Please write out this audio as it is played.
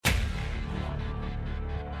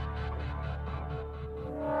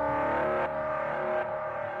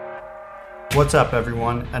What's up,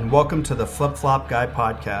 everyone, and welcome to the Flip Flop Guy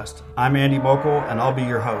podcast. I'm Andy Mokel, and I'll be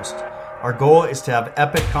your host. Our goal is to have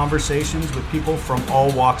epic conversations with people from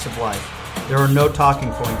all walks of life. There are no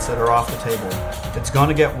talking points that are off the table. It's going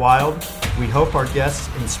to get wild. We hope our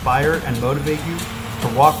guests inspire and motivate you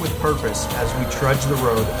to walk with purpose as we trudge the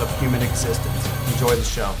road of human existence. Enjoy the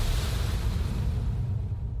show.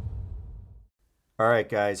 All right,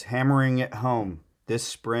 guys, hammering it home. This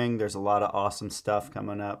spring, there's a lot of awesome stuff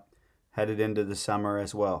coming up, headed into the summer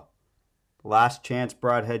as well. Last Chance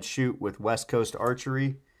Broadhead Shoot with West Coast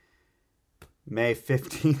Archery, May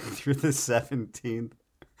 15th through the 17th.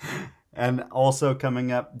 And also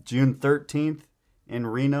coming up June 13th in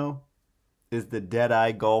Reno is the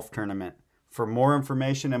Deadeye Golf Tournament. For more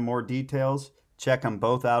information and more details, check them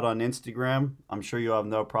both out on Instagram. I'm sure you'll have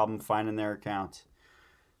no problem finding their accounts.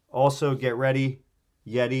 Also, get ready.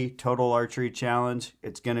 Yeti Total Archery Challenge.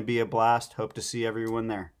 It's going to be a blast. Hope to see everyone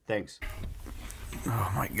there. Thanks.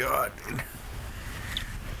 Oh my god, dude.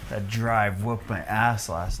 That drive whooped my ass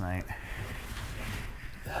last night.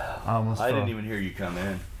 I didn't even hear you come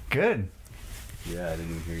in. Good. Yeah, I didn't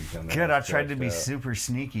even hear you come in. Good, I tried to be super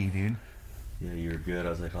sneaky, dude. Yeah, you were good. I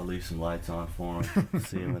was like, I'll leave some lights on for him.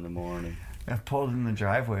 See him in the morning. I pulled in the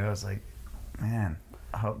driveway. I was like, man,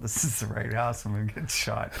 I hope this is the right house. I'm going to get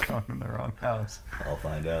shot going in the wrong house. I'll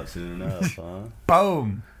find out soon enough, huh?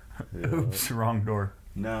 Boom! Yeah. Oops, wrong door.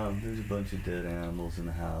 No, there's a bunch of dead animals in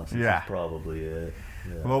the house. That's probably it.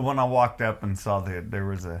 Yeah. Well, when I walked up and saw that there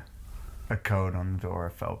was a code on the door, I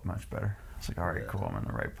felt much better. I was like, all right, cool, I'm in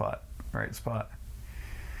the right spot.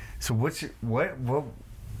 So what's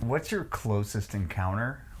your closest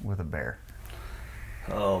encounter with a bear?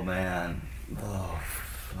 Oh man,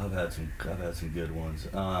 I've had some good ones.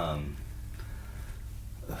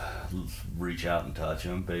 Reach out and touch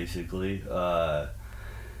them, basically.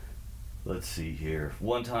 Let's see here.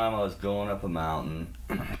 One time I was going up a mountain,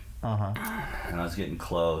 and I was getting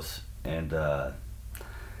close, and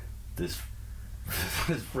this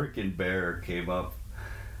freaking bear came up.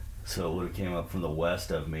 So it would have came up from the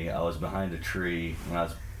west of me. I was behind a tree, and I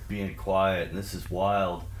was being quiet, and this is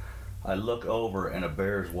wild. I look over, and a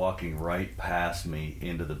bear is walking right past me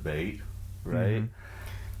into the bait, right? Mm-hmm.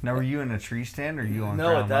 Now, were you in a tree stand, or you on No,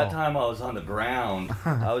 ground at that level? time I was on the ground.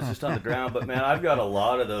 I was just on the ground. But, man, I've got a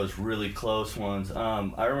lot of those really close ones.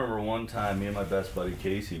 I remember one time, me and my best buddy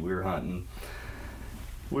Casey, we were hunting.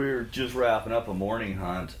 We were just wrapping up a morning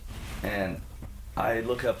hunt, and I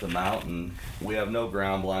look up the mountain. We have no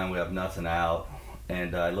ground blind. We have nothing out.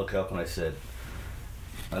 And I look up, and I see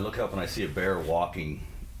a bear walking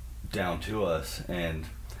down to us, and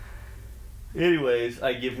anyways,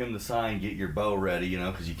 I give him the sign, get your bow ready,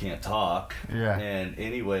 because you can't talk. Yeah. And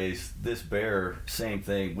anyways, this bear, same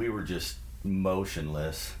thing. We were just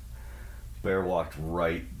motionless. Bear walked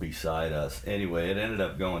right beside us. Anyway, it ended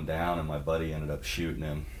up going down, and my buddy ended up shooting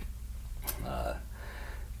him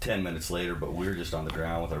 10 minutes later, but we were just on the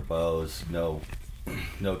ground with our bows. No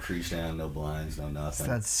tree stand, no blinds, no nothing.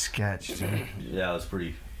 That's sketch, dude. Yeah, it was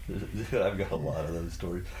pretty... I've got a lot of those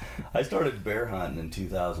stories. I started bear hunting in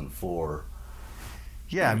 2004.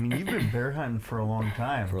 Yeah, I mean, you've been bear hunting for a long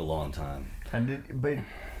time. For a long time. And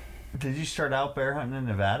did you start out bear hunting in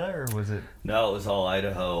Nevada, or was it? No, it was all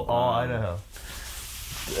Idaho. All Idaho.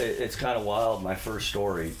 It's kind of wild. My first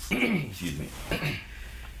story, excuse me,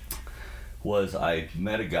 was I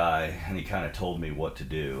met a guy, and he kind of told me what to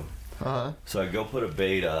do. So I go put a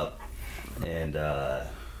bait up, and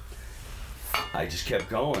I just kept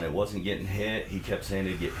going. It wasn't getting hit. He kept saying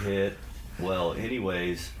it'd get hit. Well,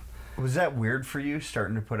 anyways. Was that weird for you,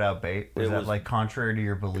 starting to put out bait? Was that like contrary to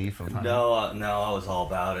your belief of hunting? No, I was all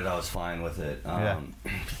about it. I was fine with it. Yeah.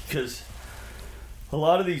 Because a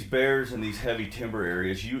lot of these bears in these heavy timber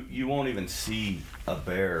areas, you won't even see a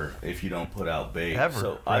bear if you don't put out bait. Ever,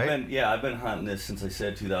 so right? I've been hunting this since I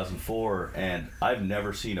said 2004, and I've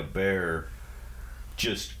never seen a bear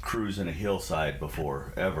just cruising a hillside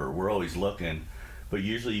before, ever. We're always looking, but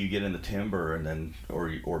usually you get in the timber and then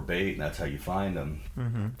or bait, and that's how you find them.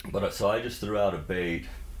 Mm-hmm. But so I just threw out a bait,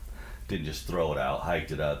 didn't just throw it out, hiked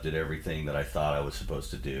it up, did everything that I thought I was supposed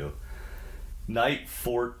to do. Night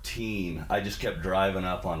 14, I just kept driving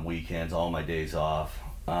up on weekends, all my days off.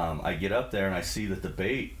 I get up there and I see that the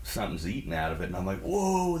bait, something's eating out of it, and I'm like,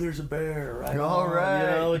 whoa, there's a bear. All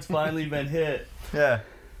right. It's finally been hit. Yeah.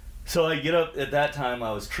 So I get up, at that time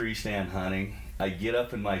I was tree stand hunting. I get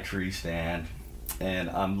up in my tree stand, and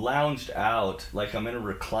I'm lounged out like I'm in a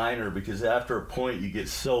recliner, because after a point you get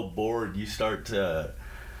so bored you start to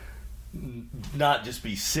not just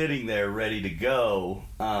be sitting there ready to go.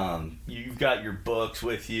 You've got your books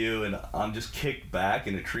with you, and I'm just kicked back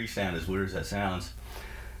in a tree stand, as weird as that sounds.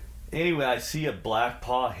 anyway, I see a black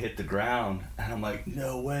paw hit the ground, and I'm like,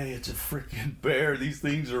 no way, it's a freaking bear. These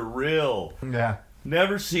things are real. Yeah.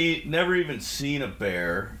 Never even seen a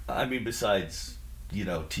bear. I mean, besides,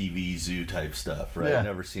 TV zoo type stuff, right? Yeah.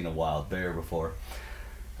 Never seen a wild bear before.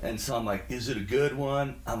 And so I'm like, is it a good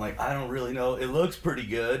one? I'm like, I don't really know. It looks pretty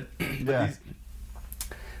good.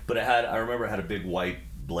 But I remember it had a big white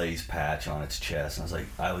blaze patch on its chest. And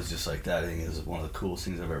I was just like, that thing is one of the coolest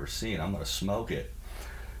things I've ever seen. I'm going to smoke it.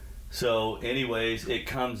 So anyways, it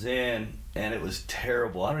comes in, and it was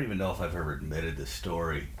terrible. I don't even know if I've ever admitted this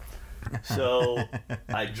story. So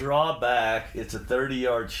I draw back. It's a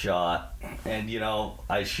 30-yard shot, and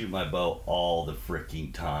I shoot my bow all the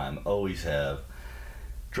freaking time. Always have.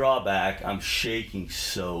 Draw back. I'm shaking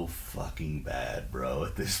so fucking bad, bro,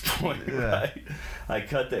 at this point, right? I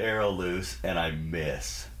cut the arrow loose, and I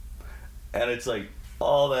miss. And it's like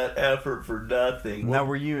all that effort for nothing. Now,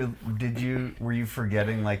 were you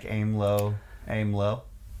forgetting, like, aim low?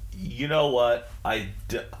 You know what?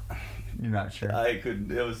 You're not sure? I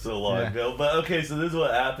couldn't. It was so long ago. But okay, so this is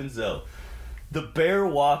what happens though. The bear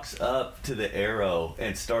walks up to the arrow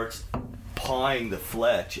and starts pawing the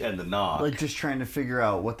fletch and the nock. Like, just trying to figure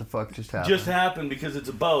out what the fuck just happened. Just happened because it's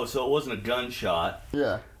a bow, so it wasn't a gunshot.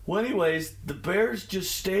 Yeah. Well, anyways, the bear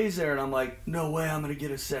just stays there, and I'm like, no way, I'm gonna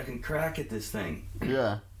get a second crack at this thing.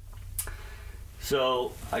 Yeah.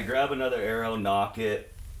 So I grab another arrow, knock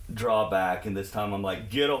it, draw back, and this time I'm like,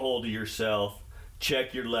 get a hold of yourself.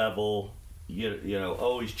 Check your level,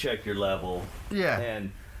 always check your level. Yeah.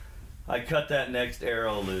 And I cut that next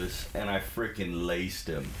arrow loose, and I freaking laced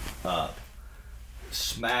him up.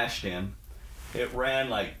 Smashed him. It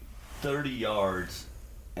ran like 30 yards,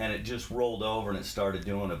 and it just rolled over, and it started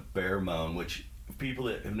doing a bear moan, which people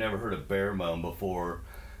that have never heard a bear moan before,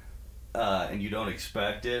 and you don't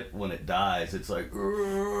expect it, when it dies, it's like,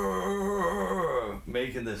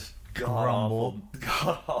 making this god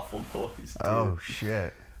awful noise, dude. Oh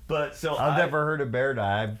shit! But so I've never heard a bear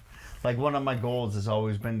die. Like, one of my goals has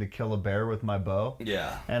always been to kill a bear with my bow.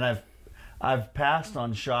 Yeah. And I've passed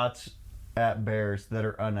on shots at bears that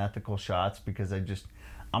are unethical shots because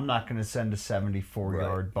I'm not going to send a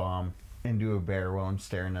 74-yard bomb into a bear while I'm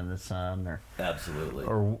staring in the sun or absolutely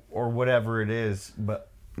or whatever it is. But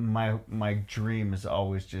my dream is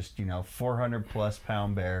always just 400+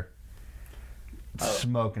 pound bear.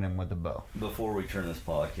 Smoking him with a bow. Before we turn this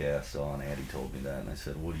podcast on, Andy told me that, and I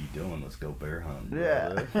said, "What are you doing? Let's go bear hunting."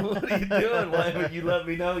 Yeah. What are you doing? Why haven't you let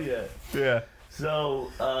me know yet? Yeah.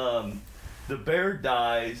 So the bear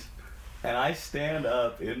dies, and I stand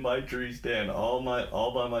up in my tree stand all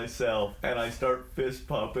by myself, and I start fist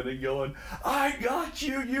pumping and going, "I got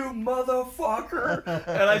you, you motherfucker!"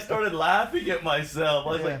 And I started laughing at myself. I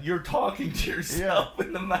was like, "You're talking to yourself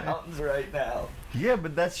in the mountains right now." Yeah,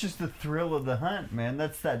 but that's just the thrill of the hunt, man.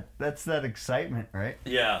 That's that excitement, right?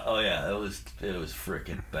 Yeah. Oh yeah. It was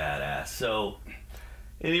freaking badass. So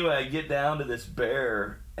anyway, I get down to this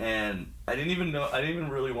bear, and I didn't even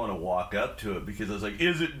really want to walk up to it because I was like,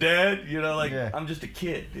 "Is it dead?" I'm just a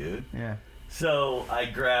kid, dude. Yeah. So I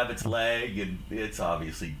grab its leg, and it's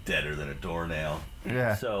obviously deader than a doornail.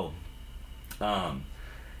 Yeah. So,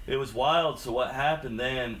 it was wild. So what happened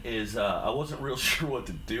then is I wasn't real sure what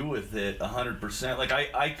to do with it 100%. Like,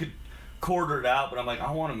 I could quarter it out, but I'm like,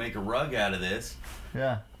 I want to make a rug out of this.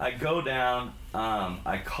 Yeah. I go down,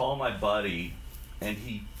 I call my buddy, and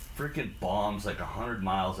he freaking bombs like 100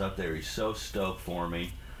 miles up there. He's so stoked for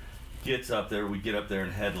me. Gets up there, we get up there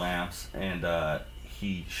in headlamps, and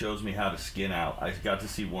he shows me how to skin out. I got to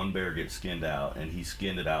see one bear get skinned out, and he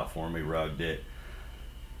skinned it out for me, rugged it.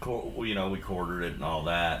 We quartered it and all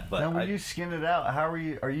that. But now, when you skin it out, how are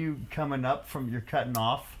you coming up you're cutting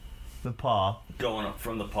off the paw? Going up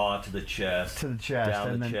from the paw to the chest. To the chest.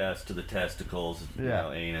 Down the chest to the testicles,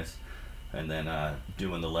 anus. And then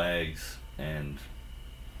doing the legs and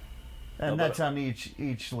that's on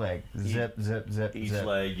each leg. Zip, zip, zip. Each zip.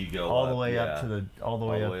 leg you go all up, the way up to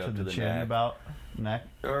the chin, neck. about neck.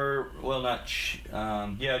 Or well, not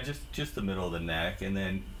just the middle of the neck, and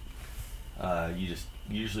then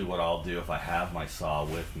usually what I'll do if I have my saw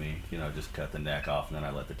with me, just cut the neck off, and then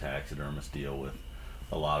I let the taxidermist deal with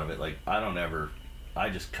a lot of it. Like, I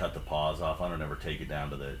just cut the paws off. I don't ever take it down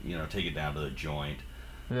to the joint.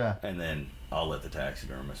 Yeah. And then I'll let the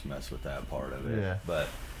taxidermist mess with that part of it. Yeah. But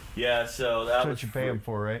yeah, so that That's was what you pay him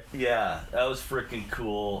for, right? Yeah, that was freaking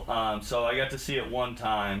cool. So I got to see it one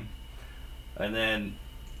time, and then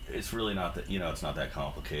it's really not that, it's not that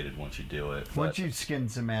complicated once you do it. Once you skin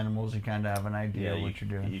some animals, you kind of have an idea of what you're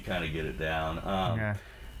doing. You kind of get it down. Yeah.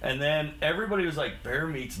 And then everybody was like, bear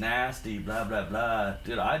meat's nasty, blah, blah, blah.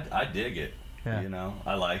 Dude, I dig it. Yeah.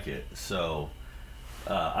 I like it. So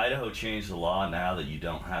Idaho changed the law now that you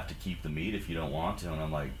don't have to keep the meat if you don't want to, and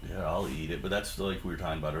I'm like, yeah, I'll eat it. But that's like we were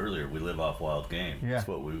talking about earlier. We live off wild game. Yeah. It's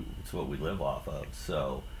what we live off of.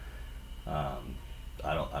 So I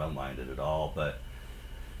don't mind it at all. But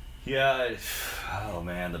yeah, oh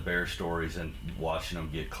man, the bear stories and watching them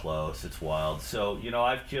get close, it's wild. So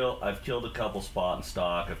I've killed a couple spot and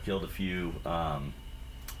stock. I've killed a few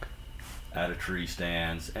at a tree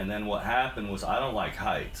stands, and then what happened was I don't like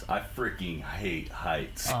heights. I freaking hate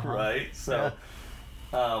heights, right? So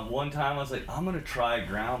one time I was like, I'm gonna try a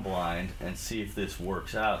ground blind and see if this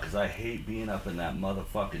works out, because I hate being up in that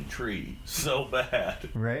motherfucking tree so bad.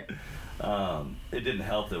 Right. It didn't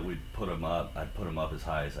help that we'd put them up. I'd put them up as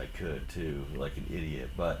high as I could too, like an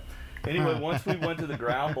idiot. But anyway, once we went to the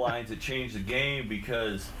ground blinds, it changed the game,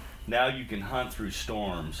 because now you can hunt through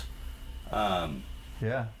storms.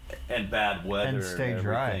 Yeah. And bad weather And stay and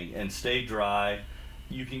dry. everything. And stay dry.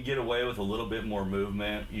 You can get away with a little bit more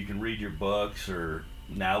movement. You can read your books, or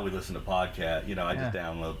now we listen to podcasts. I just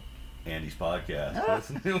download Andy's podcast,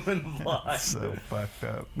 listen to him live. So fucked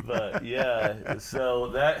up. But yeah, so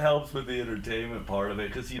that helps with the entertainment part of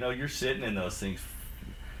it, because you're sitting in those things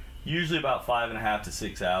usually about 5.5 to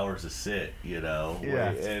 6 hours to sit. Yeah.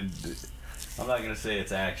 And I'm not gonna say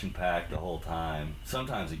it's action packed the whole time.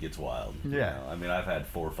 Sometimes it gets wild. Yeah. I mean, I've had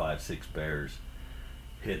 4, 5, 6 bears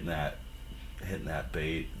hitting that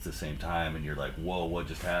bait at the same time, and you're like, whoa, what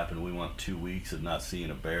just happened? We went 2 weeks of not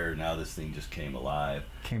seeing a bear. Now this thing just came alive.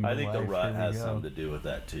 I think the rut has something to do with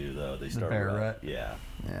that too, though. They start bear rut. Yeah.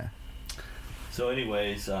 Yeah. So,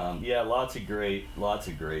 anyways, lots of great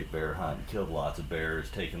bear hunting. Killed lots of bears,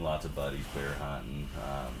 taken lots of buddies bear hunting.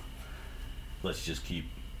 Let's just keep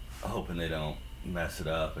hoping they don't mess it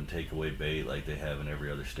up and take away bait like they have in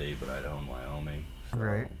every other state but Idaho and Wyoming. So,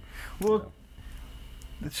 Right. Well,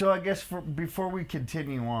 so I guess before we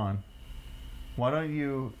continue on, why don't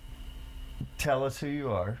you tell us who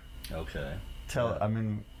you are? Okay. I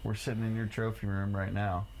mean, we're sitting in your trophy room right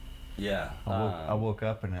now. Yeah. I woke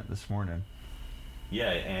up in it this morning.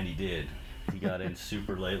 Yeah, Andy did. He got in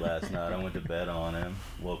super late last night. I went to bed on him.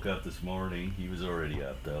 Woke up this morning. He was already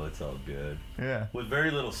up, though. It's all good. Yeah. With very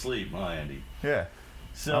little sleep, huh, Andy? Yeah.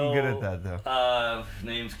 So, I'm good at that, though.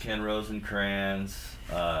 Name's Ken Rosencrans.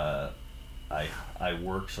 I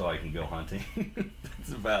work so I can go hunting.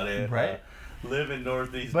 That's about it. Right. Live in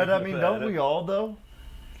Northeast. But I mean, Nevada. don't we all though?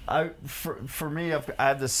 For me, I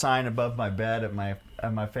have this sign above my bed at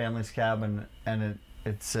my family's cabin, and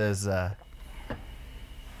it says,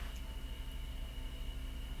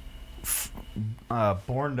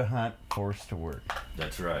 "Born to hunt, forced to work."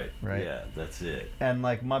 That's right. Right. Yeah, that's it. And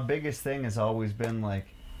like my biggest thing has always been like,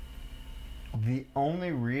 the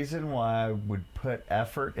only reason why I would put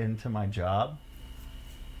effort into my job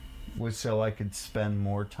was so I could spend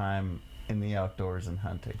more time in the outdoors and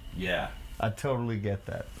hunting. Yeah. I totally get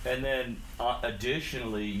that. And then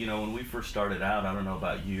additionally, when we first started out, I don't know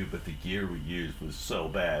about you, but the gear we used was so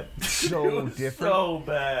bad. So It was different. So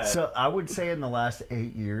bad. So I would say in the last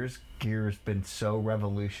 8 years, gear has been so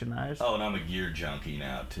revolutionized. Oh, and I'm a gear junkie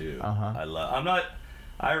now too. Uh-huh.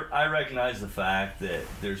 I recognize the fact that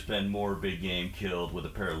there's been more big game killed with a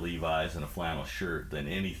pair of Levi's and a flannel shirt than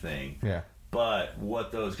anything. Yeah. But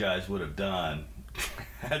what those guys would have done.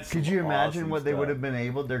 Could you imagine awesome what they stuff. would have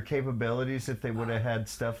been their capabilities if they would have had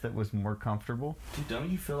stuff that was more comfortable? Dude, don't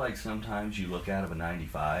you feel like sometimes you look out of a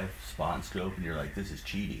 95 spot and scope and you're like, this is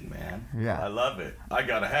cheating, man? Yeah. I love it. I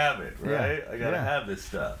gotta have it, right? Yeah. I gotta Yeah. have this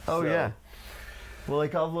stuff. Oh, So, yeah. Well,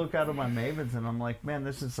 like, I'll look out of my Mavens and I'm like, man,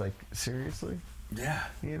 this is like, seriously? Yeah.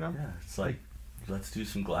 You know? Yeah. It's like, let's do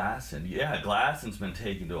some glassing. Yeah, glassing's been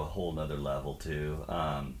taken to a whole nother level, too.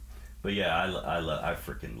 But yeah, I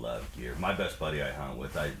freaking love gear. My best buddy I hunt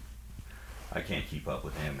with, I can't keep up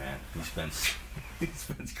with him, man. He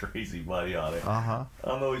spends crazy money on it. Uh-huh.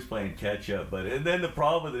 I'm always playing catch up, and then the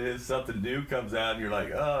problem with it is something new comes out and you're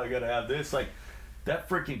like, oh, I gotta have this. Like that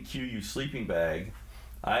freaking QU sleeping bag.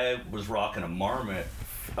 I was rocking a Marmot,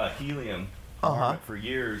 a helium Marmot for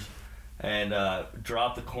years, and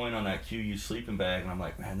dropped the coin on that QU sleeping bag, and I'm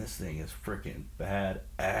like, man, this thing is freaking bad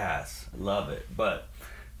ass. I love it. But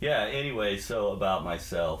yeah, anyway, so about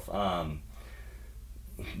myself. Like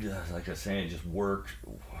I was saying, just worked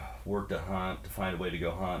to hunt, to find a way to go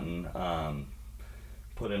hunting.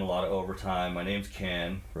 Put in a lot of overtime. My name's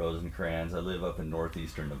Ken Rosencrans. I live up in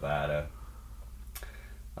northeastern Nevada.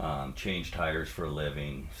 Changed tires for a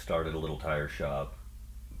living. Started a little tire shop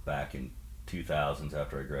back in 2000s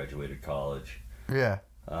after I graduated college. Yeah.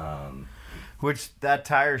 Which that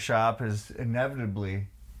tire shop is inevitably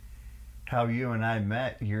how you and I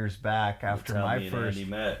met years back after my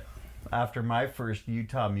first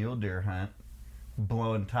Utah mule deer hunt.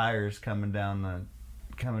 blowing tires coming down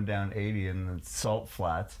 80 in the salt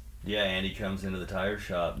flats. Yeah, Andy comes into the tire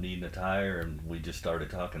shop needing a tire, and we just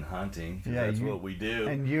started talking hunting. Yeah, that's what we do.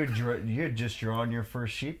 And you had just drawn your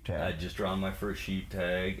first sheep tag. I just drawn my first sheep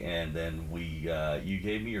tag, and then you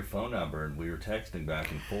gave me your phone number, and we were texting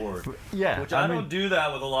back and forth. Yeah, which I don't do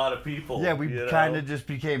that with a lot of people. Yeah, we kind of just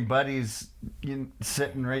became buddies,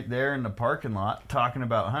 sitting right there in the parking lot talking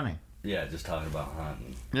about hunting. Yeah, just talking about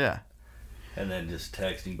hunting. Yeah. And then just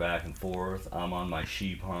texting back and forth. I'm on my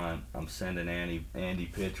sheep hunt. I'm sending Andy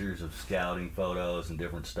pictures of scouting photos and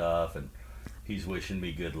different stuff, and he's wishing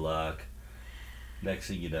me good luck. Next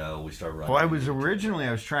thing you know, we start running. Well, I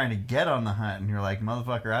was trying to get on the hunt, and you're like,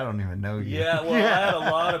 motherfucker, I don't even know you. Yeah, well, I had a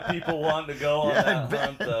lot of people wanting to go on that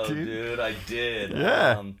hunt, though, dude. I did.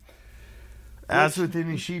 Yeah. As with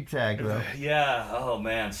any sheep tag, though. Yeah. Oh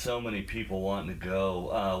man, so many people wanting to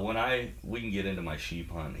go. We can get into my sheep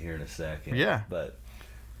hunt here in a second. Yeah. But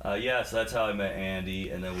so that's how I met Andy,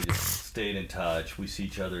 and then we just stayed in touch. We see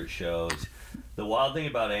each other at shows. The wild thing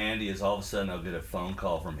about Andy is all of a sudden I'll get a phone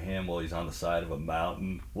call from him while he's on the side of a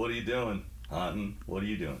mountain. What are you doing? Hunting. What are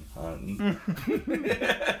you doing? Hunting.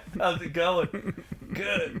 How's it going?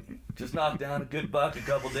 Good. Just knocked down a good buck a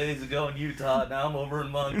couple days ago in Utah. Now I'm over in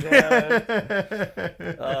Montana.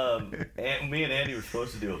 And me and Andy were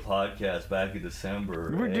supposed to do a podcast back in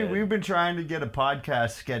December. We've been trying to get a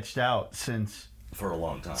podcast sketched out for a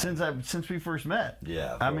long time. Since we first met.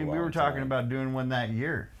 Yeah. I mean, we were talking about doing one that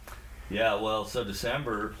year. Yeah. Well, so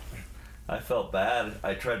December, I felt bad.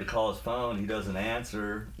 I tried to call his phone. He doesn't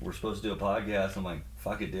answer. We're supposed to do a podcast. I'm like,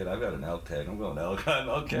 fuck it, dude. I've got an elk tag. I'm going elk hunting.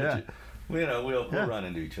 I'll catch you. We'll run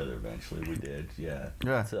into each other eventually. We did, yeah.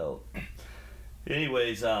 Yeah. So,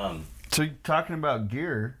 anyways, So talking about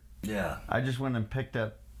gear. Yeah. I just went and picked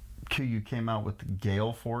up. KUIU came out with the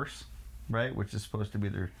Gale Force, right, which is supposed to be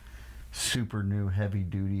their super new heavy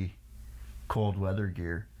duty cold weather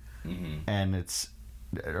gear, and it's.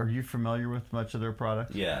 Are you familiar with much of their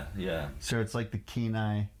products? Yeah, yeah. So it's like the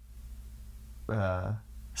Kenai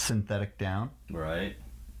synthetic down, right?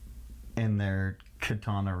 And their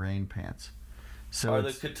Katana rain pants. So are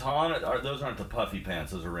the Katana? Those aren't the puffy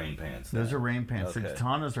pants? Those are rain pants. Those are rain pants. Okay. The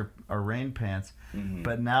Katanas are rain pants,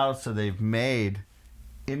 but now they've made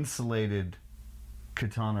insulated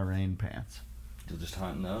Katana rain pants. You're just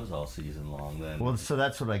hunting those all season long, then. Well, so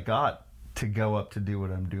that's what I got to go up to do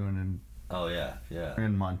what I'm doing in. Oh yeah, yeah.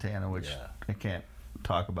 In Montana, which I can't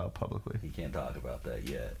talk about publicly. You can't talk about that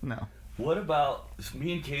yet. No. What about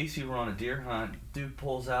me and Casey were on a deer hunt? Dude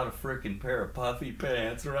pulls out a freaking pair of puffy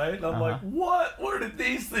pants, right? And I'm like, what? Where did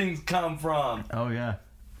these things come from? Oh yeah.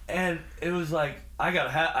 And it was like, I gotta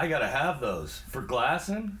have those for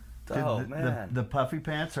glassing. Man, the puffy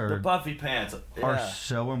pants are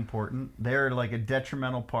so important. They're like a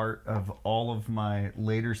detrimental part of all of my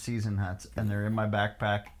later season hunts, and they're in my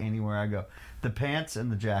backpack anywhere I go. The pants and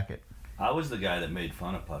the jacket. I was the guy that made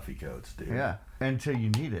fun of puffy coats, dude. Yeah, until you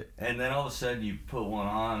need it. And then all of a sudden you put one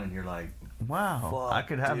on, and you're like, wow, I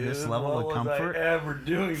could have this level of comfort. What was I ever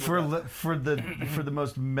doing for the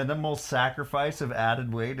most minimal sacrifice of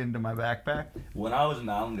added weight into my backpack? When I was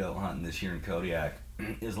mountain goat hunting this year in Kodiak,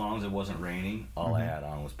 as long as it wasn't raining, all I had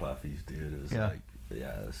on was puffies, dude. It was it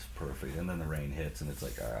was perfect. And then the rain hits, and it's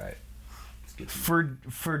like, all right, let's get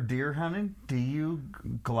for deer hunting. Do you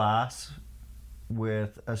glass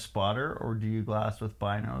with a spotter, or do you glass with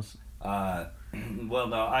binos? Well,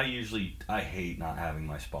 no, I hate not having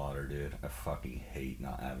my spotter, dude. I fucking hate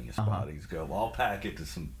not having a spotting scope. I'll pack it to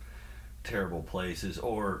some terrible places,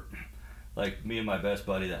 or like me and my best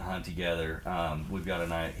buddy that hunt together. He's got a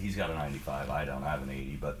 95. I don't. I have an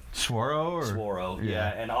 80, but Swaro, yeah.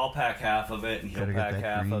 And I'll pack half of it, and he'll pack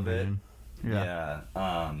half of it. Yeah.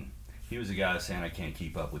 He was the guy saying I can't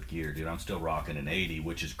keep up with gear, dude. I'm still rocking an 80,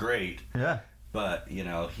 which is great. Yeah. But,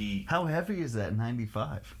 How heavy is that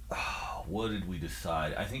 95? Oh, what did we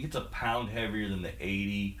decide? I think it's a pound heavier than the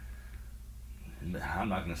 80. I'm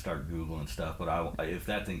not going to start Googling stuff, but if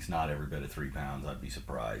that thing's not every bit of 3 pounds, I'd be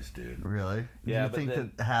surprised, dude. Really? Yeah, Do you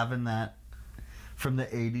think that having that from the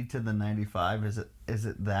 80 to the 95, is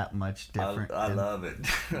it that much different? I love it.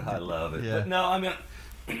 I love it. Yeah. But no, I mean,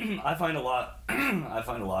 I find a lot of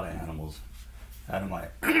animals out of my,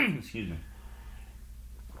 excuse me.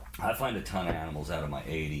 I find a ton of animals out of my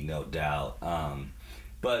 80, no doubt.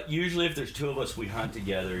 But usually if there's two of us, we hunt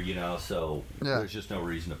together, so there's just no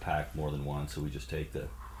reason to pack more than one, so we just take the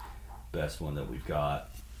best one that we've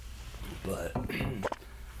got. But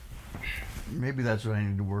maybe that's what I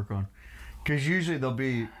need to work on. Because usually there'll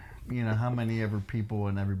be, how many ever people,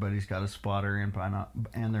 and everybody's got a spotter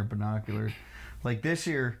and their binoculars. Like this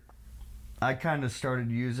year, I kind of started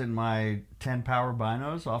using my 10 power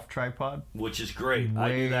binos off tripod. Which is great. I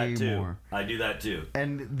do that Way too. more. I do that too.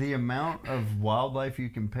 And the amount of wildlife you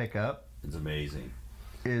can pick up It's amazing.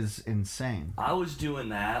 is insane. I was doing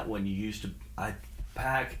that when you used to. I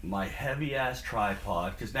pack my heavy ass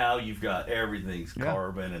tripod because now you've got everything's Yeah.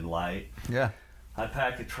 carbon and light. Yeah. I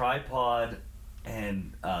pack a tripod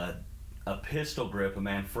and a pistol grip, a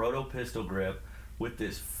Manfrotto pistol grip, with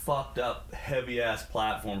this fucked up heavy ass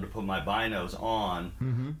platform to put my binos on.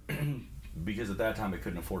 Mm-hmm. Because at that time I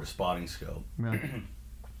couldn't afford a spotting scope. Yeah.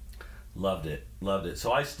 Loved it.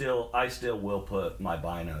 So I still will put my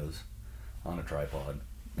binos on a tripod.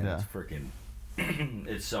 And Yeah. it's freaking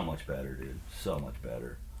it's so much better, dude. So much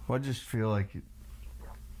better. Well, I just feel like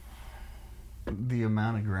the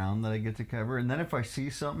amount of ground that I get to cover, and then if I see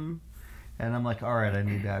something and I'm like, all right, I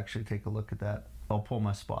need to actually take a look at that, I'll pull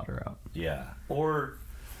my spotter out. Yeah. Or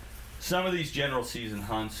some of these general season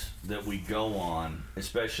hunts that we go on,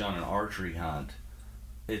 especially on an archery hunt,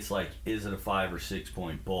 it's like, is it a 5 or 6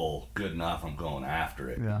 point bull? Good enough, I'm going after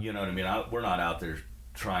it. Yeah. You know what I mean? We're not out there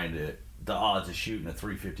trying to. The odds of shooting a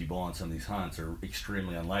 350 bull on some of these hunts are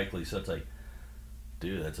extremely unlikely. So it's like,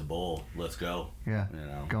 dude, that's a bull. Let's go. Yeah, You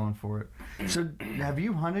know. going for it. So, have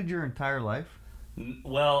you hunted your entire life?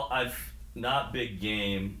 Well, I've not big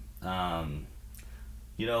game.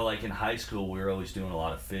 You know, like in high school, we were always doing a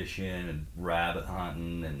lot of fishing and rabbit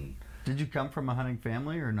hunting, and Did you come from a hunting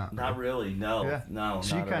family or not? not really. No, Yeah. no.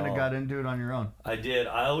 So you not at kind of all. got into it on your own. I did.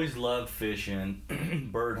 I always loved fishing,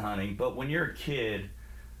 bird hunting, but when you're a kid,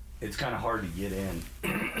 it's kind of hard to get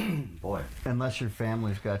in. Boy. Unless your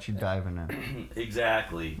family's got you diving in.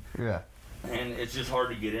 Exactly. Yeah. And it's just hard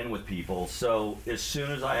to get in with people. So as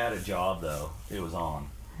soon as I had a job, though, it was on.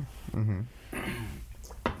 Mm-hmm.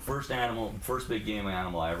 First big game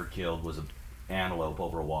animal I ever killed was an antelope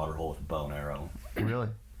over a water hole with a bow and arrow. Really?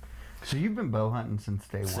 So you've been bow hunting since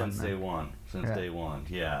day one? Since then? day one. Since Yeah. day one,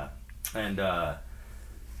 yeah. And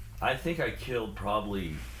I think I killed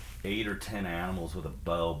probably 8 or 10 animals with a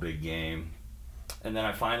bow, big game. And then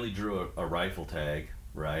I finally drew a rifle tag,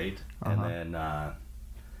 right? Uh-huh. And then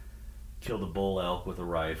killed a bull elk with a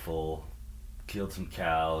rifle, killed some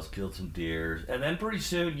cows, killed some deer. And then pretty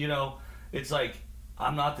soon, you know, it's like,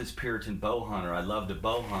 I'm not this Puritan bow hunter. I love to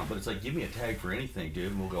bow hunt, but it's like, give me a tag for anything,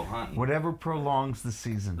 dude, and we'll go hunting. Whatever prolongs the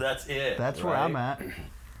season. That's it. That's where right? I'm at.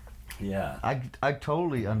 Yeah. I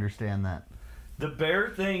totally understand that. The bear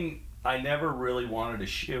thing, I never really wanted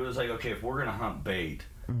to. It was like, okay, if we're gonna hunt bait,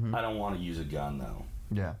 Mhm. I don't want to use a gun though,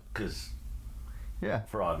 Yeah. because Yeah.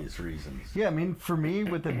 for obvious reasons. Yeah, I mean, for me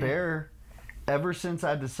with the bear, ever since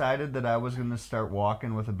I decided that I was going to start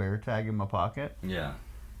walking with a bear tag in my pocket, Yeah.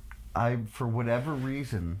 for whatever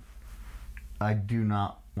reason, I do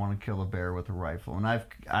not want to kill a bear with a rifle.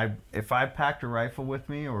 And if I packed a rifle with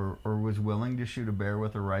me or was willing to shoot a bear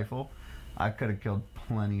with a rifle, I could have killed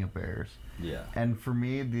plenty of bears. Yeah. And for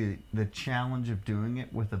me, the challenge of doing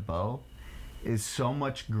it with a bow is so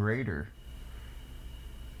much greater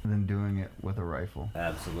than doing it with a rifle.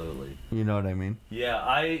 Absolutely. You know what I mean?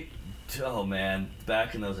 Yeah. Oh man,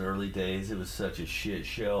 back in those early days, it was such a shit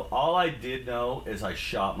show. All I did know is I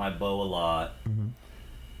shot my bow a lot, Mhm.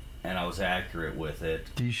 and I was accurate with it.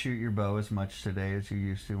 Do you shoot your bow as much today as you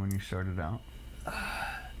used to when you started out?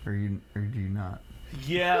 Or do you not?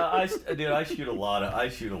 Yeah, dude, I shoot a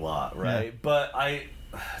lot, right? Yeah. But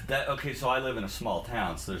so I live in a small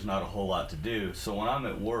town, so there's not a whole lot to do. So when I'm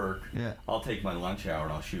at work, Yeah. I'll take my lunch hour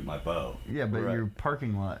and I'll shoot my bow. Yeah, but Right. your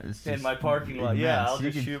parking lot is just In my parking lot, yeah, immense. I'll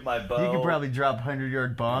You just could- shoot my bow. You could probably drop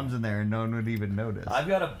 100-yard bombs in there and no one would even notice. I've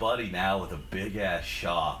got a buddy now with a big ass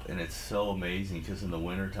shop, and it's so amazing because in the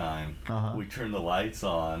wintertime, Uh-huh. we turn the lights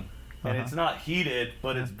on, and Uh-huh. it's not heated,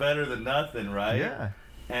 but it's better than nothing, right? Yeah.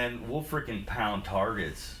 And we'll freaking pound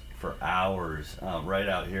targets for hours right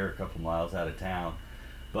out here, a couple miles out of town.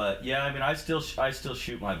 But yeah, I mean, I still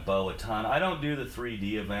shoot my bow a ton. I don't do the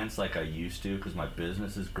 3D events like I used to because my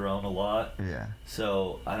business has grown a lot. Yeah.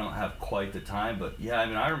 So I don't have quite the time. But yeah, I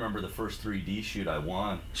mean, I remember the first 3D shoot I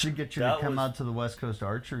won. Should get you That to come was- out to the West Coast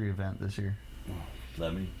Archery event this year.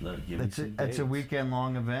 Give me It's some it's a dates. weekend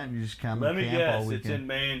long event. You just come Let and me camp guess, all it's weekend. in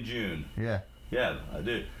May and June. Yeah. Yeah, I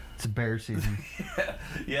do. It's bear season.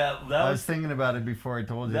 Yeah, that I was was thinking about it before I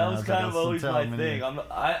told you. that and I was like, kind I'll of still always tell my him thing. anyway.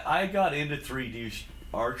 I got into 3D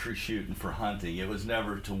archery shooting for hunting. It was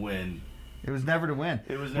never to win. It was never to win.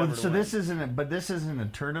 It was never to so win. this isn't a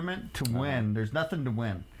tournament to win. There's nothing to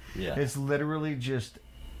win. Yeah. It's literally just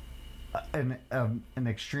an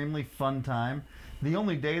extremely fun time. The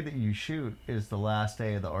only day that you shoot is the last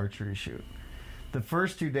day of the archery shoot. The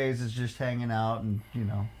first 2 days is just hanging out and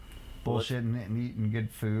bullshitting and eating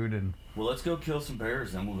good food, and Well, let's go kill some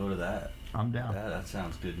bears, then we'll go to that. I'm down. Yeah, that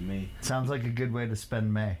sounds good to me. Sounds like a good way to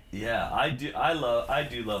spend May. Yeah, I do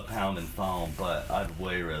love pound and foam, but I'd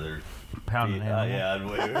way rather Pound and animal. yeah, I'd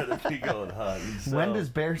way rather be going hunting. So, When does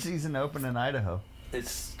bear season open in Idaho? it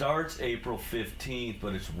starts April 15th,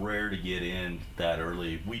 but it's rare to get in that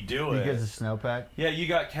early. We do it Because of snowpack? Yeah, you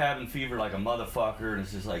got cabin fever like a motherfucker, and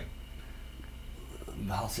it's just like,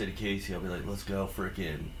 I'll say to Casey, I'll be like, let's go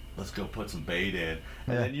put some bait in.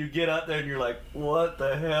 And then you get up there and you're like, what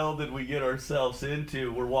the hell did we get ourselves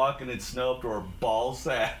into? We're walking in snow up to our ball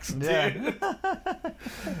sacks, dude.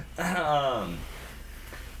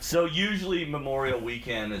 So usually Memorial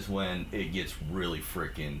Weekend is when it gets really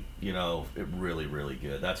freaking, really, really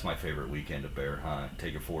good. That's my favorite weekend to bear hunt.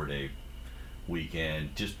 Take a 4-day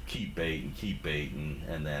weekend, just keep baiting,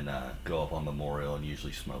 and then go up on Memorial and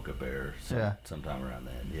usually smoke a bear sometime around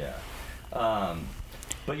then. Yeah.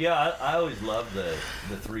 But yeah, I always loved the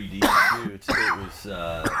 3D shoots. It was,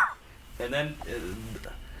 and then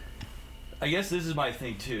I guess this is my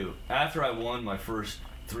thing too. After I won my first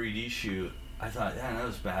 3D shoot, I thought, yeah, that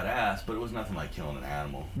was badass, but it was nothing like killing an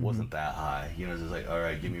animal. It wasn't that high. It was just like, all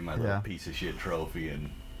right, give me my little piece of shit trophy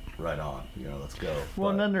and right on. Let's go.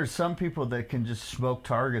 Well, and then there's some people that can just smoke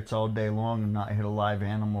targets all day long and not hit a live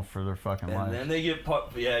animal for their fucking life. And then they get,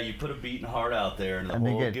 you put a beating heart out there, and the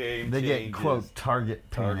whole game they changes. get, quote,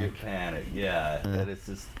 target panic. Yeah. And it's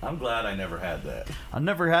just, I'm glad I never had that. I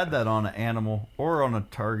never had that on an animal or on a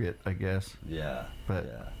target, I guess. Yeah. But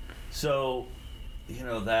yeah. So,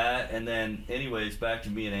 that, and then, anyways, back to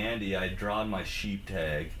me and Andy, I drawn my sheep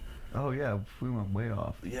tag. Oh, yeah, we went way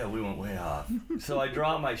off. Yeah, we went way off. So I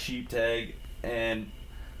draw my sheep tag, and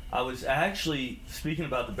I was actually, speaking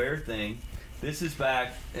about the bear thing, this is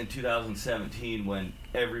back in 2017 when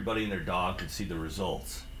everybody and their dog could see the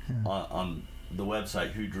results on the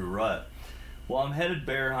website, Who Drew Rut. Well, I'm headed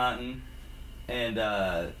bear hunting,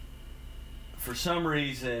 and for some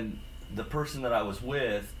reason, the person that I was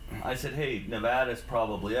with, I said, hey, Nevada's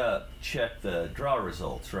probably up. Check the draw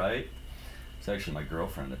results, right? It's actually my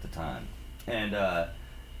girlfriend at the time. And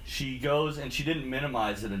she goes, and she didn't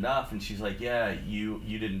minimize it enough, and she's like, yeah, you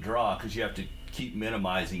didn't draw, because you have to keep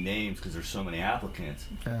minimizing names because there's so many applicants.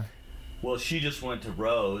 Yeah. Well, she just went to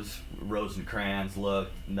Rosencrans,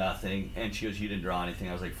 looked, nothing, and she goes, you didn't draw anything.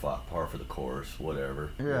 I was like, fuck, par for the course,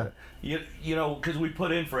 whatever. Yeah. Because we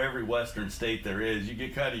put in for every western state there is, you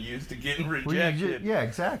get kind of used to getting rejected. Yeah,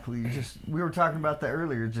 exactly. We were talking about that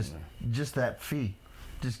earlier, just that fee.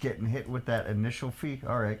 Just getting hit with that initial fee.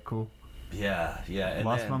 All right, cool. Yeah. And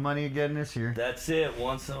lost my money again this year. That's it.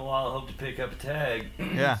 Once in a while, I hope to pick up a tag.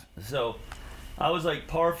 Yeah. So I was like,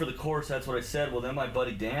 par for the course. That's what I said. Well, then my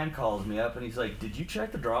buddy Dan calls me up, and he's like, did you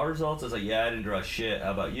check the draw results? I was like, yeah, I didn't draw shit.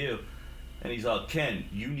 How about you? And he's like, Ken,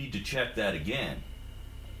 you need to check that again.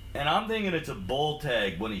 And I'm thinking it's a bull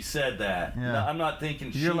tag when he said that. Yeah. No, I'm not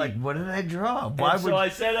thinking You're sheep. like, what did I draw? So I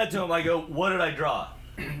said that to him. I go, what did I draw?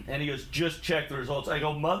 And he goes, just check the results. I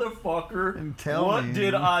go, motherfucker, And tell what me.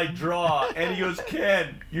 did I draw? And he goes,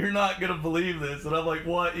 Ken, you're not going to believe this. And I'm like,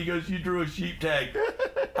 what? He goes, you drew a sheep tag.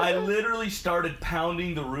 I literally started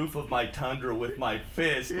pounding the roof of my Tundra with my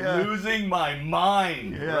fist, losing my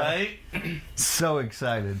mind, right? So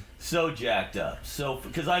excited. So jacked up. So,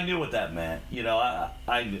 because I knew what that meant.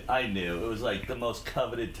 I knew. It was like the most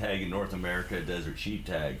coveted tag in North America, a desert sheep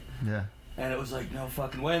tag. Yeah. And it was like, no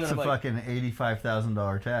fucking way. And It's then a I'm like, fucking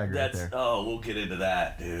 $85,000 tag right there. Oh, we'll get into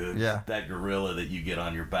that, dude. Yeah. That gorilla that you get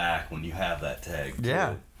on your back when you have that tag, too.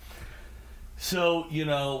 Yeah. So,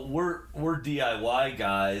 we're DIY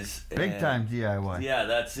guys. Big time DIY. Yeah,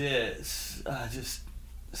 that's it.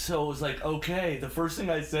 So it was like, okay. The first thing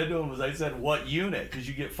I said to him was, I said, what unit? Because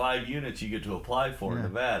you get 5 units you get to apply for in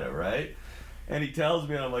Nevada, right? And he tells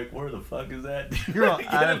me, and I'm like, where the fuck is that? You're all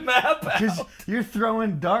get a map out. Because you're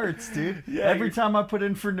throwing darts, dude. Yeah, Every time I put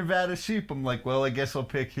in for Nevada sheep, I'm like, well, I guess I'll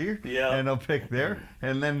pick here. Yeah. And I'll pick there.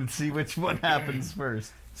 And then see which one happens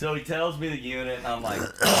first. So he tells me the unit, and I'm like,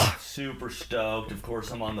 super stoked. Of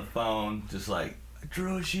course, I'm on the phone, just like, I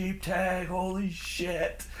drew a sheep tag, holy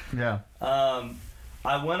shit. Yeah.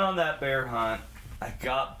 I went on that bear hunt. I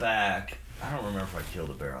got back. I don't remember if I killed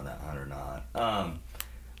a bear on that hunt or not.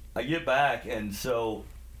 I get back, and so,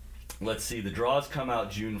 let's see, the draws come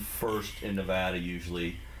out June 1st in Nevada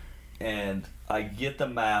usually, and I get the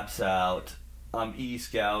maps out. I'm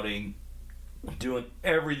e-scouting, doing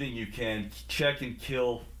everything you can, check and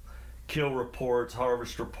kill reports,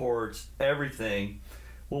 harvest reports, everything.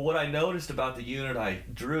 Well, what I noticed about the unit I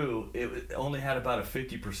drew, it only had about a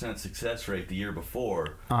 50% success rate the year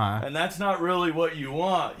before. Uh-huh. And that's not really what you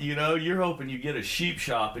want, You're hoping you get a sheep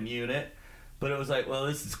shopping unit. But it was like, well,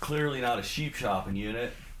 this is clearly not a sheep shopping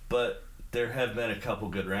unit, but there have been a couple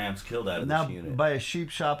good rams killed out of Now, this unit. by a sheep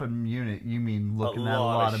shopping unit, you mean looking at a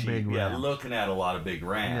lot of big rams? Yeah, looking at a lot of big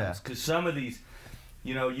rams. Yeah. Because some of these,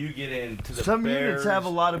 you know, you get into the Some bears. units have a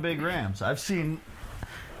lot of big rams. I've seen,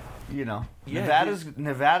 you know, Yeah,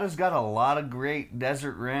 Nevada's got a lot of great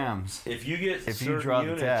desert rams. If you get If you certain draw the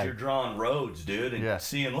units, tag. you're drawing roads, dude, and Yeah.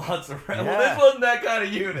 seeing lots of rams. Yeah. Well, this wasn't that kind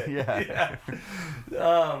of unit. Yeah.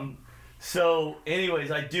 So,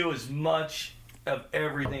 anyways, I do as much of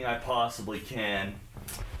everything I possibly can.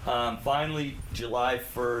 Finally, July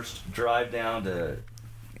 1st, drive down to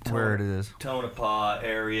Where it is. Tonopah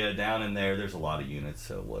area, down in there. There's a lot of units,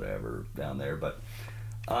 so whatever, down there. But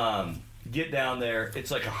get down there.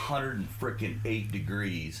 It's like 108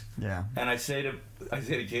 degrees. Yeah. And I say to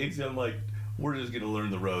Casey, I'm like, we're just gonna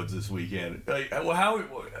learn the roads this weekend. Like, well,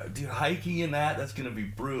 dude, hiking in that's gonna be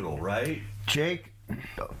brutal, right? Jake,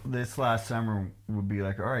 this last summer would be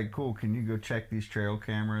like, all right, cool. Can you go check these trail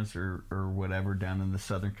cameras or whatever down in the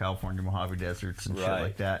Southern California Mojave deserts and shit Right.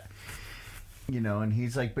 like that? You know, and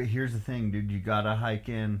he's like, but here's the thing, dude. You gotta hike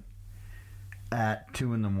in at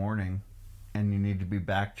 2 a.m. and you need to be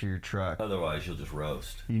back to your truck. Otherwise, you'll just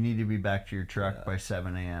roast. You need to be back to your truck by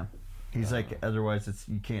 7 a.m. He's like, Uh-huh. otherwise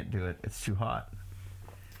you can't do it. It's too hot.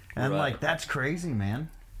 And I'm Right. like, that's crazy, man.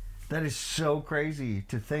 That is so crazy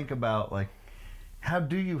to think about. Like, how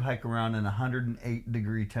do you hike around in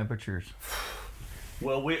 108-degree temperatures?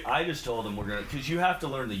 Well, I just told him we're gonna, because you have to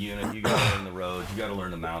learn the unit, you gotta learn the roads, you gotta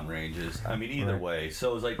learn the mountain ranges. I mean, either Right. way.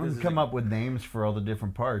 So it was like, We come up with names for all the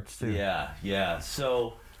different parts too. Yeah.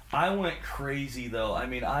 So I went crazy though. I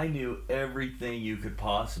mean, I knew everything you could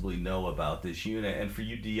possibly know about this unit, and for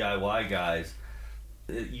you DIY guys,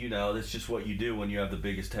 you know, that's just what you do when you have the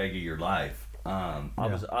biggest tag of your life. I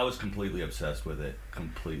was completely obsessed with it.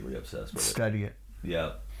 Completely obsessed with it. Study it.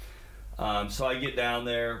 Yeah. So I get down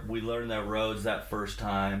there. We learned that roads that first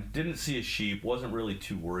time. Didn't see a sheep. Wasn't really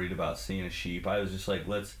too worried about seeing a sheep. I was just like,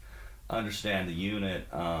 let's understand the unit.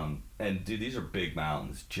 And dude, these are big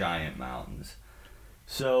mountains, giant mountains.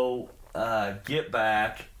 So get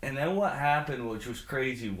back, and then what happened, which was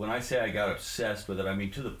crazy. When I say I got obsessed with it, I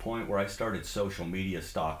mean to the point where I started social media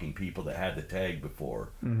stalking people that had the tag before.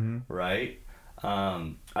 Mm-hmm. Right?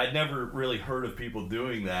 I'd never really heard of people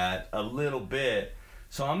doing that. A little bit.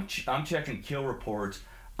 So I'm checking kill reports.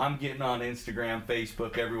 I'm getting on Instagram,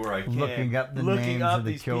 Facebook, everywhere I can. Looking up the names of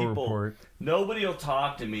the kill report. Nobody will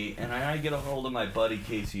talk to me, and I get a hold of my buddy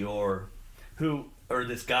Casey Orr, or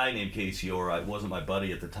this guy named Casey Orr. I wasn't my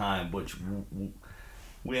buddy at the time, which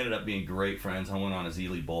we ended up being great friends. I went on his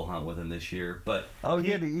Ely bull hunt with him this year. But he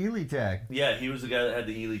had the Ely tag. Yeah, he was the guy that had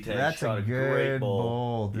the Ely tag. That's shot a great good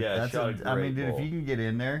bull. Yeah, that's shot a great I mean, dude, bull. if you can get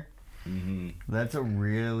in there, that's a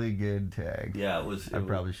really good tag. Yeah, it was. I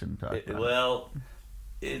probably shouldn't talk about it. Well,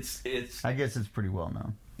 it's. I guess it's pretty well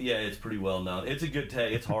known. Yeah, it's pretty well known. It's a good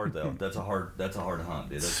tag. It's hard though. That's a hard hunt.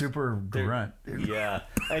 Dude. Super grunt. Dude. Yeah,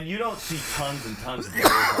 and you don't see tons and tons of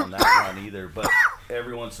bears on that hunt either. But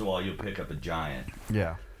every once in a while, you'll pick up a giant.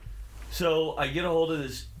 Yeah. So I get a hold of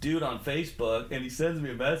this dude on Facebook, and he sends me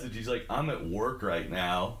a message. He's like, "I'm at work right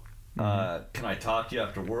now. Can I talk to you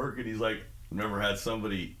after work?" And he's like, "Never had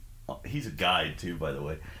somebody." He's a guide too, by the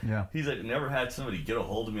way. Yeah. He's like, "Never had somebody get a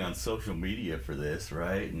hold of me on social media for this,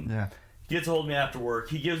 right?" And yeah. Gets a hold of me after work.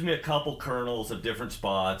 He gives me a couple kernels of different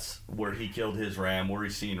spots where he killed his ram, where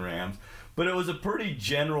he's seen rams. But it was a pretty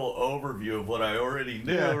general overview of what I already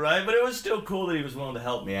knew, right? But it was still cool that he was willing to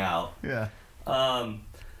help me out. Yeah.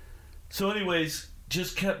 So anyways,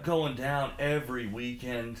 just kept going down every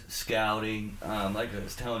weekend scouting. Like I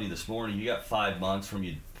was telling you this morning, you got 5 months from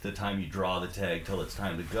the time you draw the tag till it's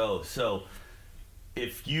time to go. So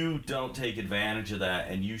if you don't take advantage of that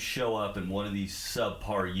and you show up in one of these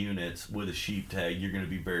subpar units with a sheep tag, you're going to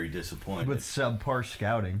be very disappointed. With subpar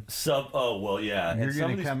scouting. Oh, well, yeah. You're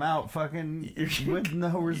going to come out fucking with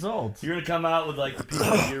no results. You're going to come out with like the people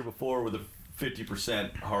the year before with a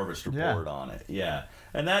 50% harvest report on it. Yeah.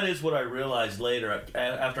 And that is what I realized later.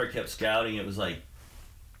 After I kept scouting, it was like,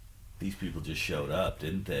 these people just showed up,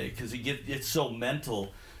 didn't they? Because it's so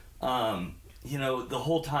mental. You know, the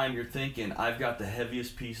whole time you're thinking, I've got the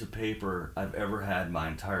heaviest piece of paper I've ever had in my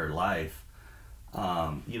entire life.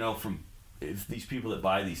 You know, if these people that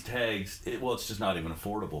buy these tags, it's just not even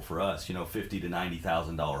affordable for us. You know, $50,000 to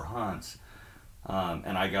 $90,000 hunts,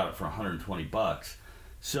 and I got it for $120.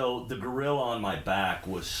 So the gorilla on my back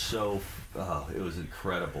was it was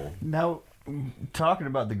incredible. Now, talking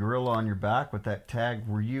about the gorilla on your back with that tag,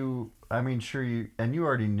 were you? I mean, sure you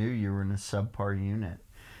already knew you were in a subpar unit.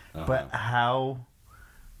 But how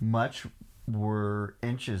much were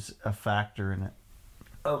inches a factor in it?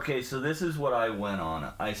 Okay, so this is what I went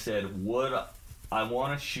on. I said, would I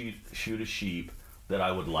want to shoot a sheep that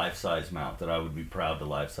I would life-size mount, that I would be proud to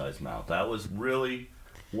life-size mount. That was really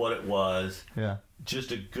what it was. Yeah.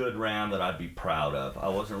 Just a good ram that I'd be proud of. I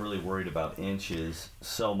wasn't really worried about inches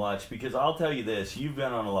so much, because I'll tell you this, you've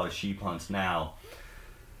been on a lot of sheep hunts now.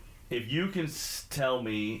 If you can tell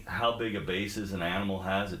me how big a basis an animal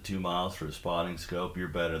has at 2 miles for a spotting scope, you're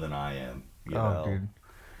better than I am. You know? Dude.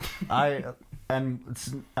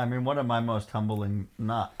 I mean, one of my most humbling,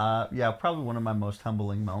 probably one of my most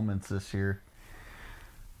humbling moments this year.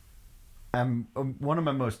 And one of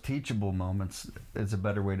my most teachable moments is a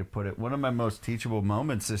better way to put it. One of my most teachable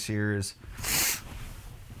moments this year is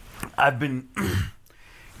I've been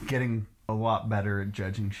getting a lot better at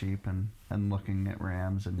judging sheep and looking at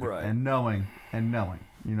rams and knowing. You know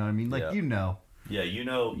what I mean? Like, Yeah, you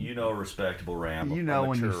know a respectable ram. You know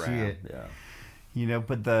when you see it. Yeah. You know,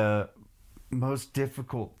 but the most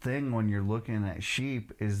difficult thing when you're looking at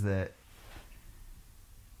sheep is that,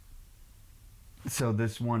 so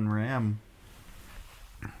this one ram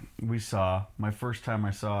we saw, my first time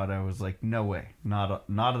I saw it, I was like, no way, not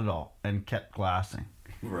at all, and kept glassing.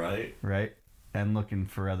 Right. And looking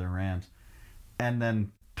for other rams. And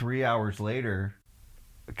then 3 hours later,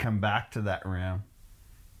 come back to that ram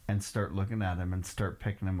and start looking at him and start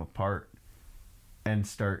picking him apart and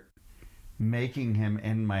start making him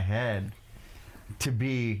in my head to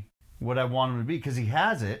be what I want him to be, because he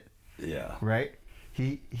has it. Yeah. Right?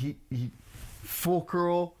 He full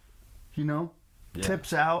curl,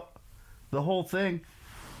 tips out, the whole thing.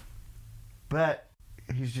 But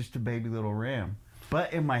he's just a baby little ram.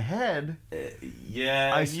 But in my head,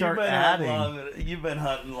 I start adding. You've been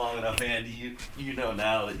hunting long enough, Andy. You know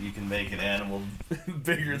now that you can make an animal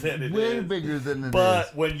bigger than it is. Way bigger than it is.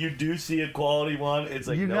 But when you do see a quality one, it's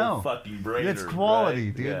like no fucking brainer. It's quality,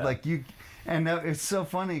 right? dude. Yeah. Like and it's so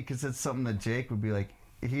funny because it's something that Jake would be like.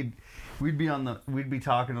 We'd be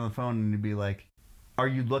talking on the phone and he'd be like, "Are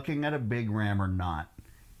you looking at a big ram or not?"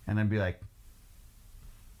 And I'd be like,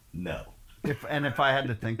 "No." If I had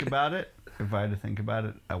to think about it.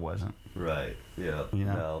 I wasn't. Right. Yeah. You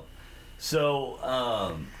know? No. So,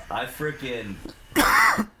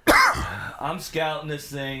 I'm scouting this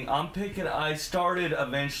thing. I started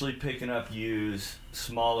eventually picking up ewes,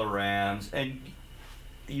 smaller rams, and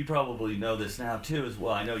you probably know this now too as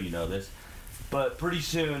well. I know you know this. But pretty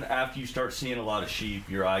soon after you start seeing a lot of sheep,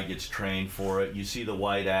 your eye gets trained for it. You see the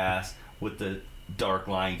white ass with the dark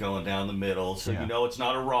line going down the middle. So you know it's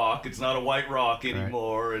not a rock. It's not a white rock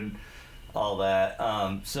anymore. Right. And all that.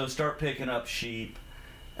 So start picking up sheep.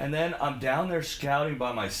 And then I'm down there scouting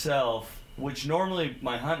by myself, which normally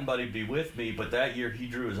my hunting buddy would be with me, but that year he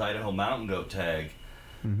drew his Idaho mountain goat tag.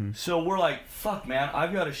 Mm-hmm. So we're like, fuck, man,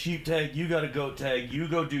 I've got a sheep tag, you got a goat tag, you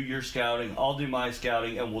go do your scouting, I'll do my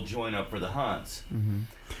scouting, and we'll join up for the hunts.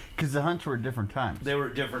 Because the hunts were at different times. They were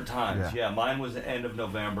at different times, yeah. Mine was the end of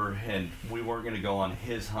November, and we weren't going to go on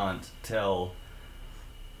his hunt till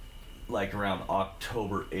like around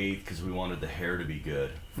October 8th because we wanted the hair to be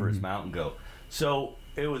good for his mountain goat. So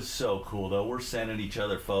it was so cool, though. We're sending each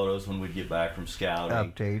other photos when we get back from scouting.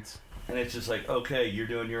 Updates. And it's just like, okay, you're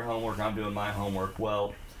doing your homework, I'm doing my homework.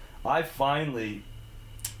 Well, I finally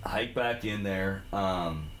hiked back in there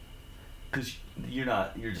because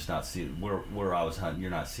you're just not seeing, where I was hunting,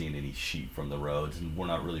 you're not seeing any sheep from the roads, and we're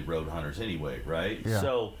not really road hunters anyway, right? Yeah.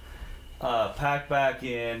 So packed back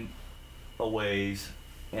in a ways,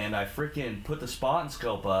 and I freaking put the spotting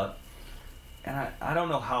scope up, and I don't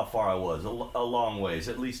know how far I was, a long ways,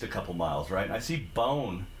 at least a couple miles, right? And I see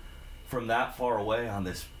bone from that far away on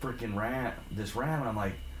this freaking ram, and I'm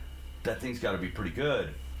like, that thing's got to be pretty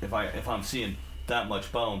good if I'm seeing that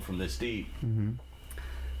much bone from this deep.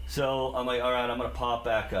 So I'm like, all right, I'm gonna pop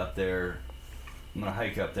back up there. I'm gonna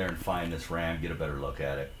hike up there and find this ram, get a better look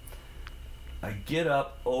at it. I get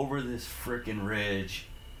up over this freaking ridge,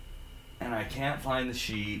 and I can't find the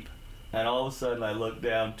sheep. And all of a sudden, I look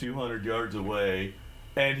down 200 yards away,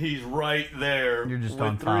 and he's right there. You're just with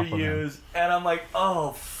on top three of ewes, him. and I'm like,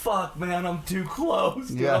 oh fuck, man, I'm too close.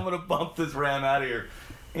 Dude, I'm gonna bump this ram out of here.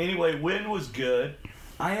 Anyway, wind was good.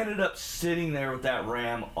 I ended up sitting there with that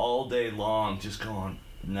ram all day long, just going,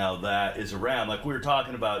 now that is a ram. Like we were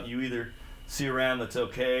talking about, you either see a ram that's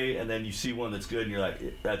okay, and then you see one that's good, and you're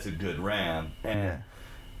like, that's a good ram. And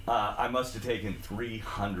I must have taken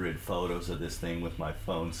 300 photos of this thing with my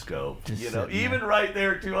phone scope. Just even right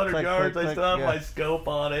there, 200 yards, I still have my scope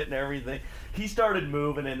on it and everything. He started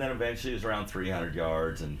moving, and then eventually it was around 300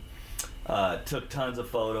 yards, and took tons of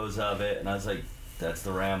photos of it. And I was like, that's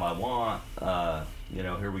the ram I want.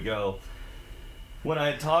 Here we go. when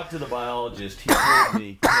I talked to the biologist, he told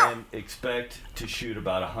me, "Ken, expect to shoot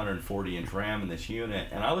about 140-inch ram in this unit."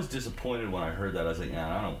 And I was disappointed when I heard that. I was like,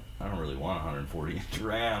 "Yeah, I don't really want a 140-inch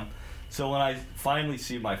ram." So when I finally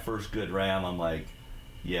see my first good ram, I'm like,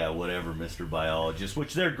 "Yeah, whatever, Mr. Biologist."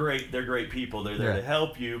 Which they're great. They're great people. They're there to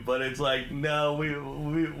help you. But it's like, no,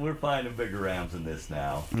 we're finding bigger rams than this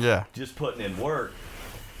now. Yeah. Just putting in work.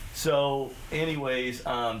 So, anyways,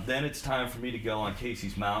 then it's time for me to go on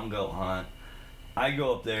Casey's mountain goat hunt. I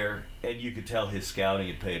go up there, and you could tell his scouting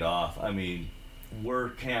had paid off. I mean, we're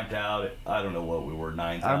camped out at, I don't know what we were,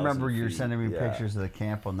 9,000 I remember you were feet. sending me pictures of the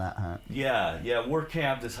camp on that hunt. Yeah, we're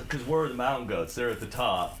camped, because we're the mountain goats. They're at the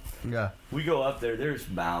top. Yeah. We go up there, there's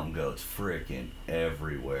mountain goats freaking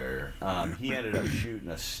everywhere. He ended up shooting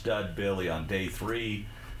a stud billy on day 3.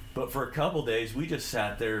 But for a couple days, we just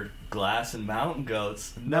sat there glassing mountain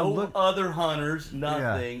goats. No other hunters,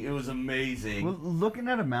 nothing. Yeah. It was amazing. Well, looking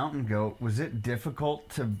at a mountain goat, was it difficult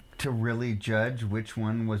to really judge which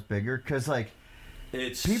one was bigger? Because, like,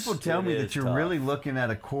 people tell me that you're tough. Really looking at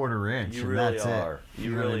a quarter inch, you and really that's are. it.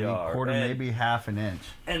 You really are. Quarter, maybe half an inch.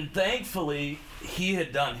 And thankfully, he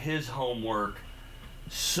had done his homework,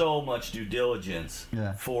 so much due diligence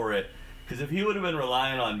for it. Because if he would have been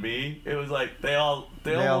relying on me, it was like they almost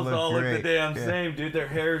all look the damn same, dude. Their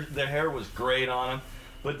hair was great on them.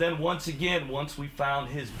 But then once we found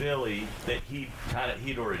his billy that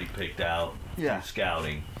he'd already picked out through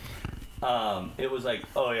scouting, it was like,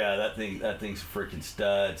 oh yeah, that thing's a freaking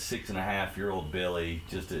stud, 6.5-year-old billy,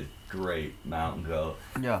 just a great mountain goat.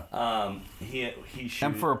 Yeah. He shoots.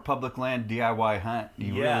 And for a public land DIY hunt,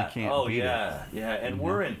 you really can't beat it. Yeah. And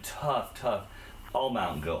we're in tough. All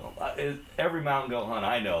mountain goat. Every mountain goat hunt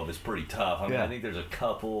I know of is pretty tough. I mean, I think there's a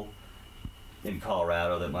couple in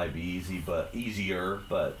Colorado that might be easier,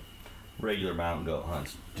 but regular mountain goat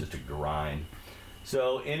hunts just a grind.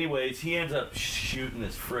 So, anyways, he ends up shooting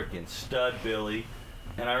this freaking stud billy,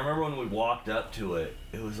 and I remember when we walked up to it,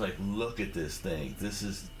 it was like, look at this thing. This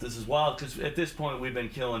is wild, because at this point we've been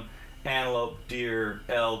killing antelope, deer,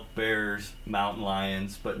 elk, bears, mountain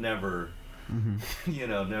lions, but never,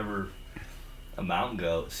 never a mountain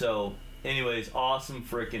goat. So anyways, awesome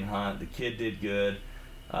freaking hunt. The kid did good.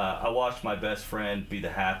 I watched my best friend be the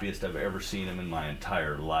happiest I've ever seen him in my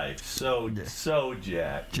entire life. So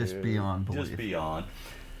jacked. Just dude. Beyond belief. Just beyond.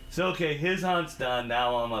 So okay, his hunt's done.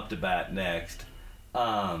 Now I'm up to bat next.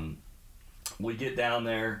 We get down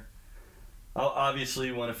there.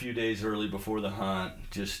 Obviously went a few days early before the hunt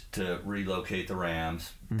just to relocate the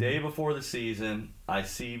rams. Mm-hmm. Day before the season, we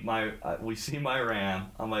see my ram.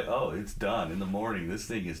 I'm like, oh, it's done. In the morning, this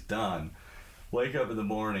thing is done. Wake up in the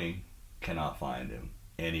morning, cannot find him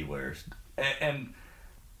anywhere. And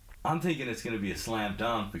I'm thinking it's going to be a slam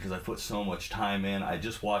dunk because I put so much time in. I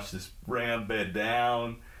just watched this ram bed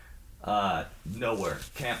down. Nowhere.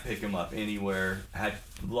 Can't pick him up anywhere. Had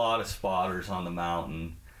a lot of spotters on the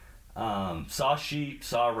mountain. Saw sheep,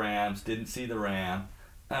 saw rams, didn't see the ram,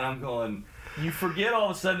 and I'm going, you forget all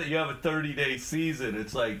of a sudden that you have a 30-day season.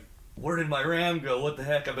 It's like, where did my ram go? What the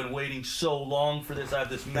heck? I've been waiting so long for this. I have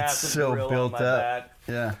this massive grill on my back.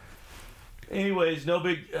 Yeah. Anyways, no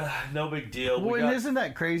big deal. Well, and isn't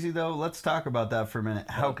that crazy though? Let's talk about that for a minute.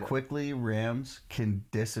 How quickly rams can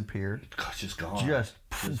disappear. Just gone. Just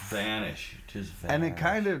vanish. And it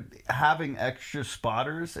kind of having extra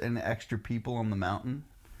spotters and extra people on the mountain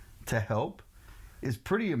to help is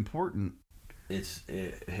pretty important.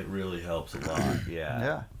 It really helps a lot.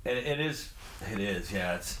 Yeah. And it is.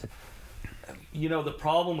 Yeah. It's, the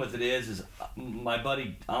problem with it is my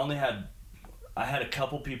buddy. I had a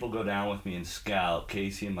couple people go down with me and scout,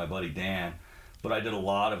 Casey and my buddy Dan, but I did a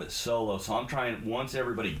lot of it solo. So I'm trying. Once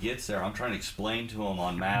everybody gets there, I'm trying to explain to them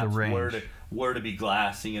on maps where to be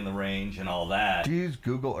glassing in the range and all that. Do you use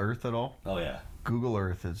Google Earth at all? Oh yeah. Google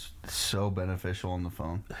Earth is so beneficial on the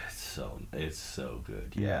phone. It's so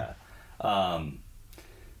good. Yeah.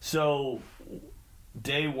 So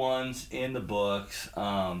day one's in the books.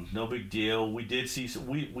 No big deal. We did see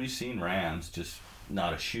we've seen rams, just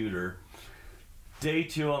not a shooter. Day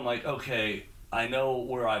 2, I'm like, okay, I know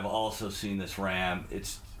where I've also seen this ram.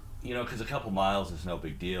 It's because a couple miles is no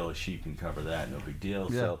big deal. A sheep can cover that, no big deal.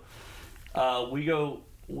 Yeah. So we go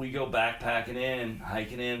backpacking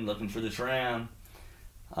hiking in, looking for this ram.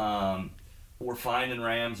 We're finding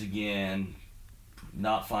rams again,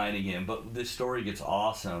 not finding him. But this story gets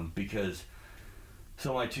awesome because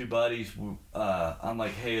my two buddies, I'm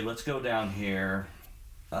like, hey, let's go down here.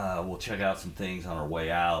 We'll check out some things on our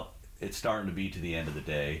way out. It's starting to be to the end of the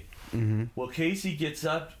day. Mm-hmm. Well, Casey gets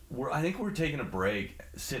up. I think we're taking a break,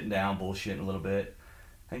 sitting down, bullshitting a little bit.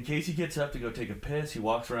 And Casey gets up to go take a piss. He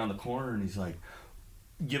walks around the corner and he's like,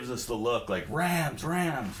 gives us the look like Rams,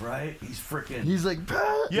 right? He's freaking. He's like,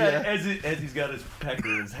 yeah. As he's got his pecker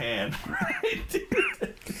in his hand, right?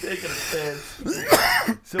 Taking a piss.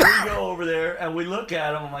 So we go over there and we look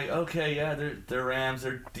at him. I'm like, okay, yeah, they're Rams.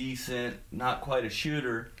 They're decent. Not quite a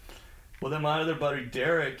shooter. Well, then my other buddy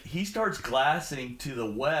Derek, he starts glassing to the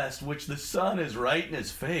west, which the sun is right in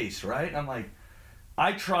his face, right? And I'm like,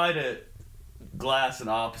 I try to glass in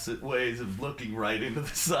opposite ways of looking right into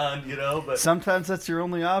the sun, but sometimes that's your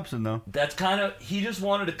only option, though. That's kind of, he just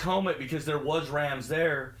wanted to comb it because there was Rams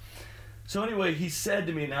there. So anyway, he said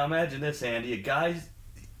to me, now imagine this, Andy,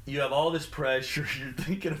 you have all this pressure, you're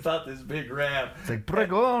thinking about this big ram. It's like,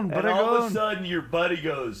 bring on. And all of a sudden your buddy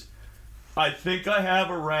goes, I think I have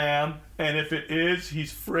a ram, and if it is,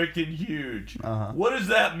 he's freaking huge. Uh-huh. What does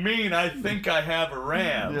that mean, I think I have a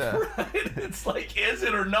ram? Yeah. Right? It's like, is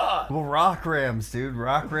it or not? Well, rock rams, dude.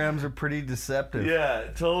 Rock rams are pretty deceptive. Yeah,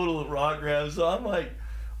 total rock rams. So I'm like,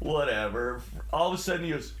 whatever. All of a sudden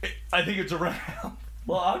he goes, I think it's a ram.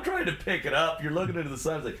 Well, I'm trying to pick it up. You're looking into the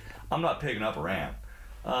sun. It's like, I'm not picking up a ram.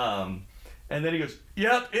 And then he goes,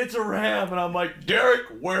 yep, it's a ram. And I'm like, Derek,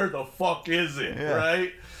 where the fuck is it? Yeah.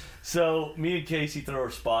 Right? So me and Casey throw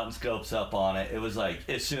our spot and scopes up on it. It was like,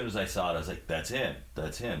 as soon as I saw it, I was like, that's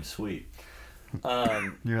him, sweet.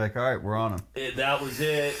 You're like, all right, we're on him. That was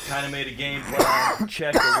it. Kind of made a game plan,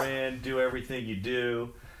 check the wind, do everything you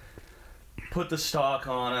do. Put the stock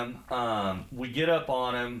on him. We get up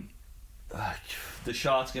on him. The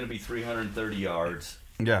shot's going to be 330 yards.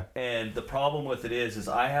 Yeah. And the problem with it is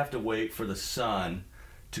I have to wait for the sun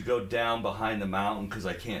to go down behind the mountain because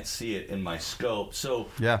I can't see it in my scope. So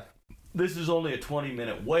yeah, this is only a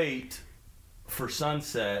 20-minute wait for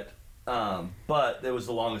sunset, but it was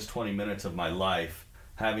the longest 20 minutes of my life,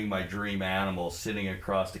 having my dream animal sitting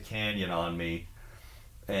across the canyon on me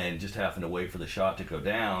and just having to wait for the shot to go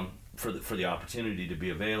down for the opportunity to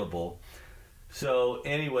be available. So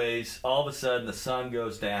anyways, all of a sudden the sun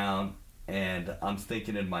goes down, and I'm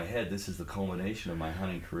thinking in my head, this is the culmination of my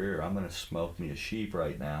hunting career. I'm going to smoke me a sheep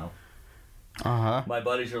right now. Uh-huh. My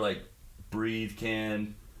buddies are like, breathe,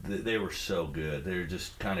 Ken. They were so good. They were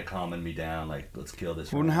just kind of calming me down, like, let's kill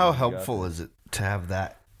this. Well, and how helpful is it to have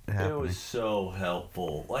that happening? It was so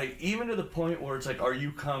helpful. Like, even to the point where it's like, are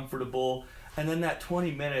you comfortable? And then that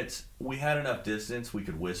 20 minutes, we had enough distance we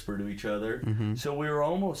could whisper to each other. Mm-hmm. So we were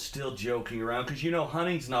almost still joking around. Because,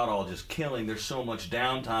 hunting's not all just killing. There's so much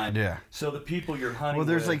downtime. Yeah. So the people you're hunting Well,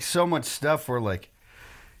 there's with, like so much stuff where like,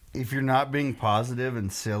 if you're not being positive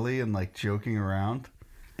and silly and like joking around,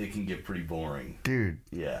 it can get pretty boring. Dude.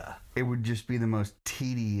 Yeah. It would just be the most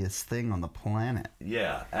tedious thing on the planet.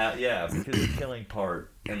 Yeah. Because the killing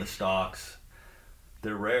part and the stalks,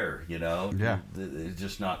 they're rare, Yeah. It's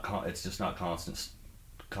just not constant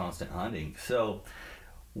hunting. So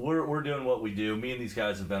we're doing what we do. Me and these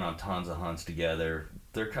guys have been on tons of hunts together.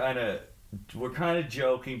 We're kind of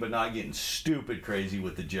joking, but not getting stupid crazy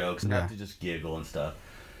with the jokes. Enough to just giggle and stuff.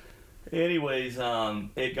 Anyways,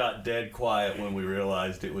 it got dead quiet when we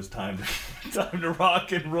realized it was time to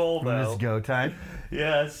rock and roll now. When it's go time?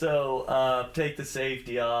 Yeah, so take the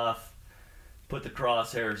safety off, put the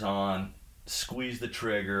crosshairs on, squeeze the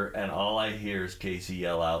trigger, and all I hear is Casey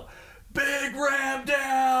yell out, "Big ram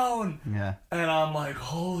down!" Yeah. And I'm like,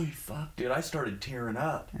 holy fuck, dude. I started tearing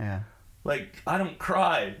up. Yeah. Like, I don't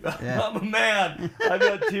cry. Yeah. I'm a man. I've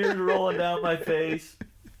got tears rolling down my face.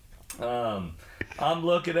 I'm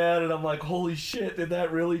looking at it. I'm like, holy shit, did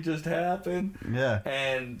that really just happen? Yeah.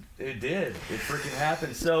 And it did. It freaking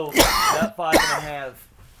happened. So that 5.5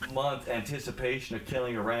 month anticipation of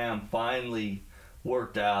killing a ram finally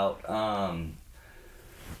worked out.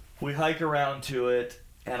 We hike around to it,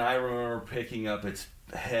 and I remember picking up its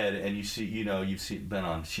head, and you've been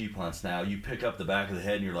on sheep hunts now. You pick up the back of the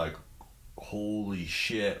head, and you're like, holy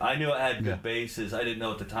shit. I knew it had good bases. I didn't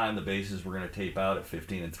know at the time the bases were going to tape out at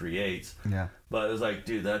 15 3/8. Yeah. But it was like,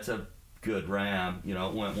 dude, that's a good ram. It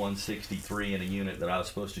went 163 in a unit that I was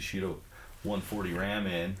supposed to shoot a 140 ram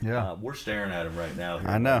in. Yeah. We're staring at him right now. Here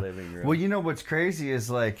I in my know. living room. Well, what's crazy is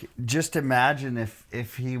like, just imagine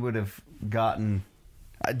if he would have gotten.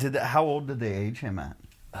 How old did they age him at?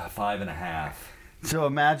 5.5. So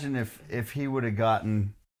imagine if he would have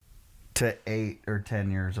gotten to 8 or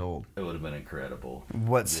 10 years old. It would have been incredible.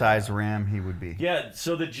 What size ram he would be. Yeah,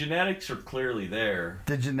 so the genetics are clearly there.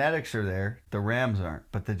 The genetics are there. The rams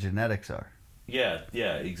aren't, but the genetics are. Yeah,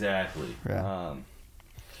 exactly. Yeah.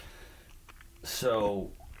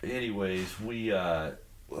 So, anyways, we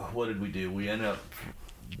what did we do? We ended up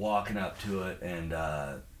walking up to it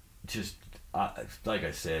and just like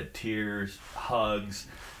I said, tears, hugs.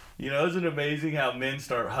 Isn't it amazing how men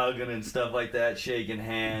start hugging and stuff like that, shaking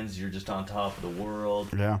hands? You're just on top of the world.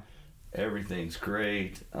 Yeah. Everything's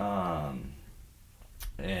great. And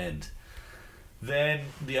then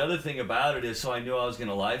the other thing about it is, so I knew I was going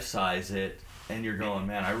to life size it, and you're going,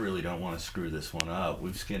 man, I really don't want to screw this one up.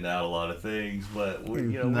 We've skinned out a lot of things, but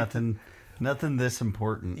nothing this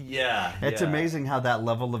important. Yeah, it's amazing how that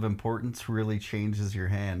level of importance really changes your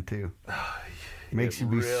hand too. Makes you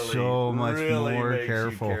be so much more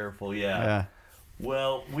careful. Yeah.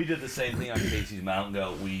 Well, we did the same thing on Casey's mountain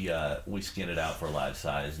goat. We skinned it out for live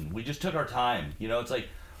size, and we just took our time. It's like,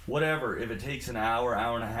 whatever. If it takes an hour,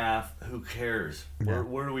 hour and a half, who cares? Yeah.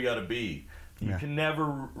 Where do we got to be? You can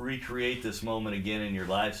never recreate this moment again in your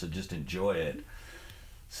life, so just enjoy it.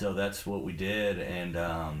 So that's what we did, and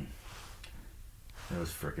it was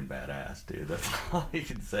freaking badass, dude. That's all I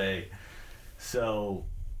can say. So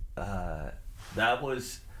that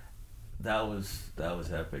was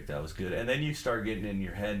epic. That was good. And then you start getting in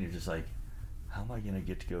your head, and you're just like, how am I going to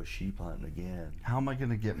get to go sheep hunting again? How am I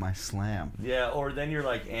going to get my slam? Yeah, or then you're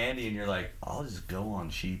like Andy, and you're like, I'll just go on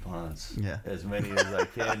sheep hunts. Yeah. As many as I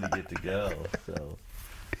can to get to go. So,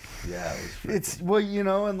 yeah.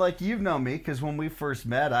 And like you've known me, because when we first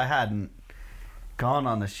met, I hadn't gone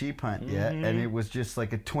on a sheep hunt yet, and it was just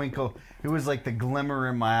like a twinkle. It was like the glimmer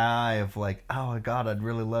in my eye of like, oh, God, I'd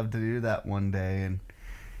really love to do that one day. And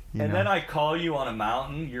then I call you on a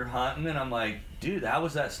mountain, you're hunting, and I'm like, dude, that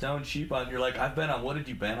was that stone sheep hunt. You're like, I've been on, what had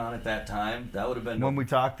you been on at that time? That would have been... When we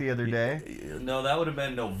talked the other day? No, that would have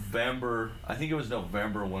been November. I think it was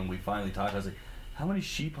November when we finally talked. I was like, how many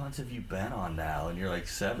sheep hunts have you been on now? And you're like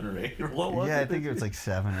 7 or 8 or what was it? Yeah, I think it was like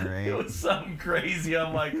 7 or 8. It was something crazy.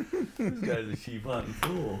 I'm like, this guy's a sheep hunting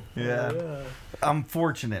fool. Yeah. I'm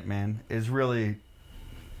fortunate, man.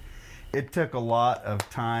 It took a lot of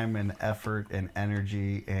time and effort and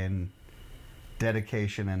energy and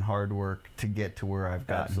dedication and hard work to get to where I've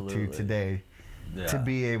gotten to today, to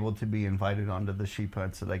be able to be invited onto the sheep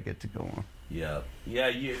hunts that I get to go on. Yeah,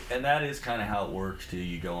 and that is kind of how it works too.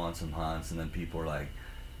 You go on some hunts, and then people are like,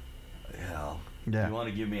 do you want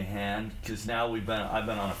to give me a hand? Because now I've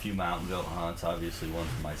been on a few mountain goat hunts, obviously one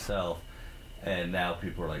for myself, and now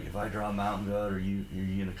people are like, if I draw a mountain goat, are you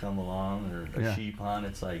gonna come along, or a sheep hunt?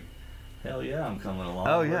 It's like, hell yeah, I'm coming along.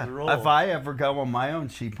 Oh yeah. If I ever go on my own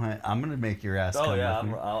sheep hunt, I'm gonna make your ass come with me.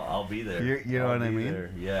 I'll be there. You know what I mean?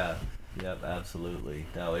 There. Yeah. Yep. Absolutely.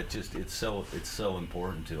 No, it's so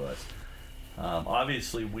important to us.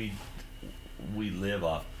 Obviously, we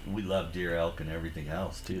love deer, elk, and everything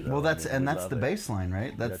else too. Though. Well, that's the baseline,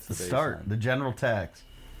 right? That's the start, the general tags.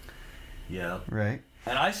 Yeah. Right.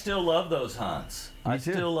 And I still love those hunts. Me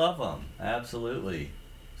too. Still love them. Absolutely.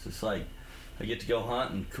 It's just like, I get to go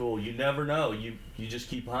hunting. Cool. You never know. You just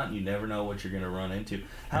keep hunting. You never know what you're going to run into.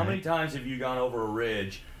 How many times have you gone over a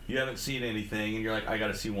ridge, you haven't seen anything, and you're like, I got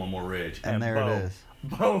to see one more ridge. And there it is.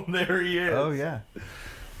 Boom, there he is. Oh, yeah.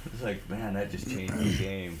 It's like, man, that just changed the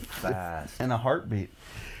game fast. In a heartbeat.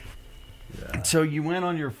 Yeah. So you went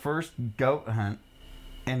on your first goat hunt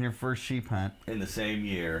and your first sheep hunt. In the same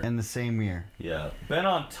year. Yeah. Been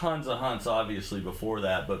on tons of hunts, obviously, before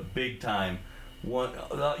that, but big time.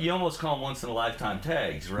 You almost call them once in a lifetime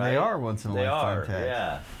tags, right? They are once in a lifetime tags.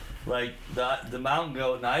 Yeah. Like the mountain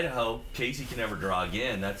goat in Idaho, Casey can never draw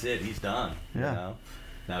again. That's it. He's done. Yeah.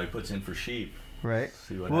 Now he puts in for sheep. Right.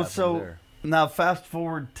 See what happens there. Now fast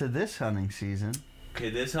forward to this hunting season. Okay,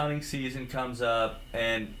 this hunting season comes up,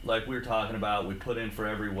 and like we were talking about, we put in for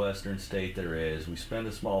every western state there is. We spend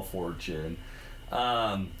a small fortune.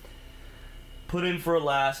 Put in for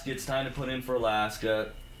Alaska. It's time to put in for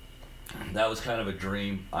Alaska. That was kind of a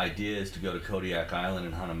dream idea, is to go to Kodiak Island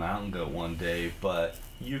and hunt a mountain goat one day, but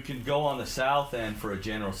you can go on the south end for a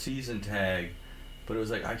general season tag, but it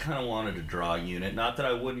was like, I kind of wanted a draw unit. Not that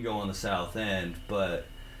I wouldn't go on the south end, but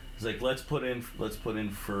it's like, let's put in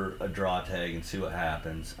for a draw tag and see what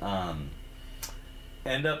happens.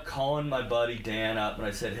 End up calling my buddy Dan up, and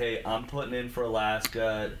I said, hey, I'm putting in for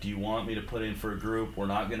Alaska. Do you want me to put in for a group? We're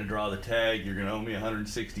not going to draw the tag. You're going to owe me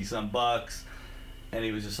 160 some bucks. And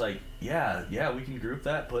he was just like, yeah, we can group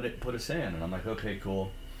that, put us in. And I'm like, okay, cool.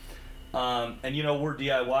 And we're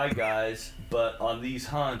DIY guys, but on these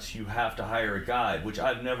hunts you have to hire a guide, which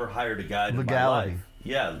I've never hired a guide in my life.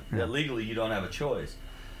 Yeah, legally you don't have a choice.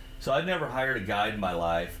 So I've never hired a guide in my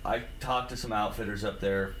life. I talked to some outfitters up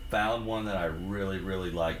there, found one that I really,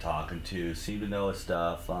 really liked talking to, seemed to know his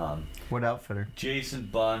stuff. What outfitter? Jason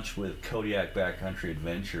Bunch with Kodiak Backcountry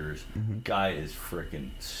Adventures. Mm-hmm. Guy is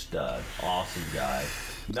freaking stud. Awesome guy.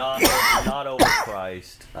 Not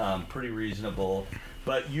overpriced. Pretty reasonable.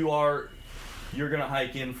 But you're gonna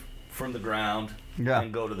hike in from the ground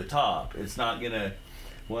and go to the top. It's not gonna.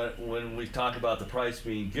 when we talk about the price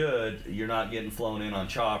being good, you're not getting flown in on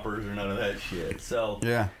choppers or none of that shit. So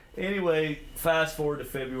Yeah. anyway, fast forward to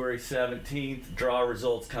February 17th, draw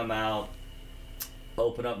results come out,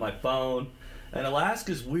 open up my phone, and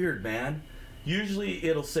Alaska's weird, man. Usually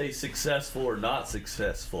it'll say successful or not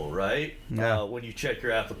successful, right? Yeah. When you check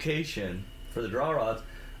your application for the draw rods.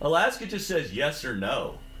 Alaska just says yes or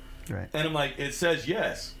no. Right. And I'm like, it says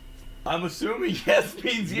yes. I'm assuming yes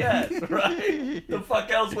means yes, right? The fuck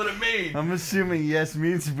else would it mean? I'm assuming yes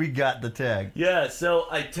means we got the tag. Yeah, so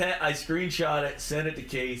I screenshot it, sent it to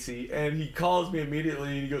Casey, and he calls me immediately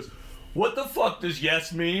and he goes, "What the fuck does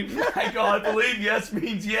yes mean?" I go, "I believe yes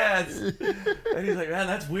means yes." And he's like, "Man,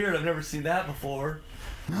 that's weird. I've never seen that before."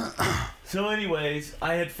 So anyways,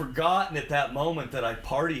 I had forgotten at that moment that I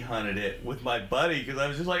party hunted it with my buddy because I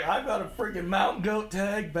was just like, I've got a freaking mountain goat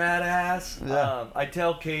tag, badass. Yeah. I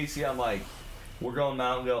tell Casey, I'm like, we're going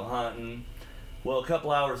mountain goat hunting. Well, a couple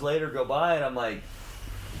hours later go by and I'm like,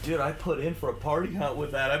 dude, I put in for a party hunt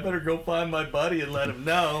with that. I better go find my buddy and let him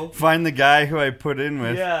know. Find the guy who I put in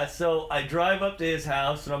with. Yeah, so I drive up to his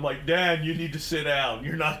house and I'm like, Dan, you need to sit down.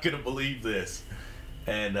 You're not going to believe this.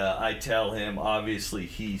 And I tell him, obviously,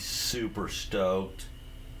 he's super stoked.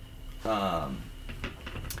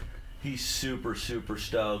 He's super, super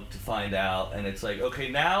stoked to find out. And it's like, okay,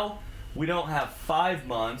 now we don't have 5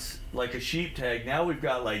 months like a sheep tag. Now we've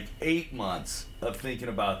got like 8 months of thinking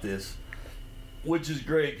about this, which is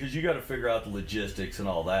great because you got to figure out the logistics and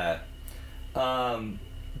all that.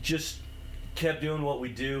 Just kept doing what we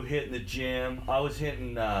do, hitting the gym. I was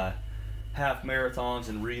hitting half marathons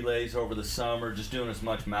and relays over the summer, just doing as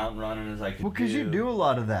much mountain running as I could do. Well, because you do a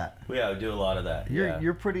lot of that. Yeah, I do a lot of that.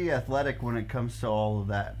 You're pretty athletic when it comes to all of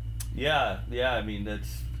that. Yeah. I mean,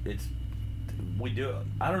 we do.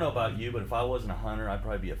 I don't know about you, but if I wasn't a hunter, I'd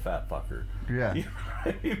probably be a fat fucker. Yeah. You know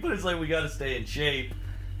what I mean? But it's like we got to stay in shape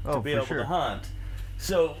to be for able sure. to hunt.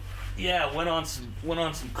 So yeah, went on some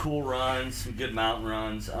cool runs, some good mountain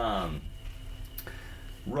runs.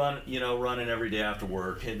 Running every day after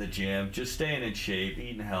work, hitting the gym, just staying in shape,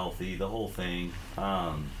 eating healthy, the whole thing.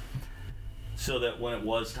 So that when it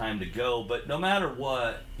was time to go, but no matter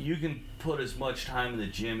what, you can put as much time in the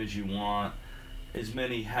gym as you want, as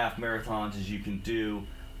many half marathons as you can do.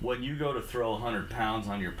 When you go to throw 100 pounds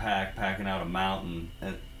on your pack, packing out a mountain,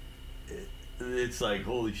 and it's like,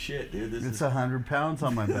 holy shit, dude! It's 100 pounds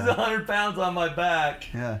on my This is back. 100 pounds on my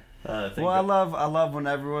back. Yeah. I love when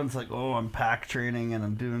everyone's like, oh, I'm pack training and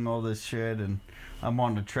I'm doing all this shit and I'm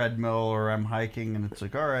on the treadmill or I'm hiking, and it's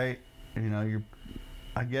like, all right,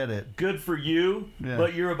 I get it. Good for you, Yeah.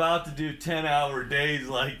 but you're about to do 10-hour days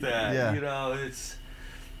like that. Yeah.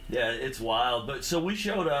 It's wild. But so we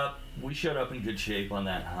showed up in good shape on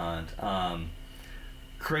that hunt.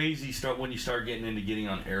 Crazy start when you start getting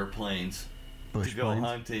on airplanes Bush to go planes.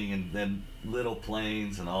 hunting, and then little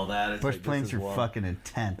planes and all that. It's Bush like, planes this are is wild. fucking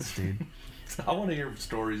intense, dude. I want to hear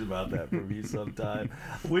stories about that from you sometime.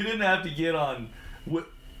 We didn't have to get on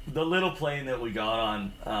the little plane that we got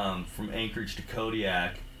on from Anchorage to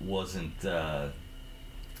Kodiak wasn't bad,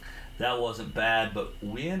 but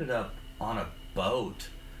we ended up on a boat.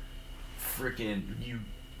 Freaking, you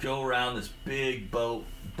go around this big boat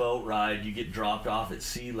ride, you get dropped off at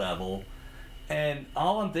sea level, and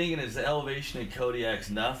all I'm thinking is the elevation in Kodiak's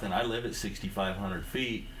nothing. I live at 6,500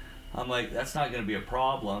 feet. I'm like, that's not going to be a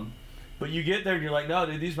problem. But you get there and you're like, no,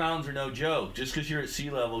 dude, these mountains are no joke. Just because you're at sea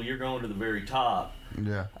level, you're going to the very top.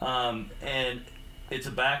 Yeah. And it's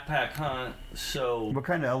a backpack hunt, so... What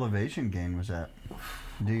kind of elevation gain was that?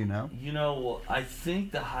 Do you know? I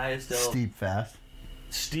think the highest...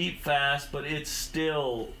 Steep, fast, but it's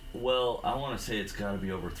still... Well, I want to say it's got to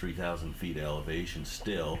be over 3,000 feet elevation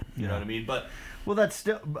still. You know what I mean? But... Well, that's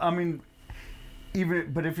still... I mean,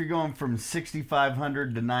 but if you're going from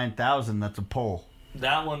 6,500 to 9,000, that's a pole.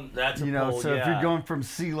 That's a pole, so if you're going from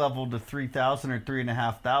sea level to 3,000 or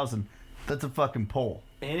 3,500, that's a fucking pole.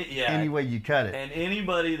 Any way you cut it. And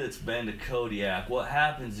anybody that's been to Kodiak, what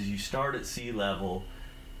happens is you start at sea level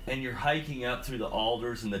and you're hiking up through the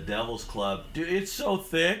alders and the Devil's Club. Dude, it's so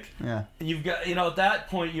thick. Yeah. And you've got, at that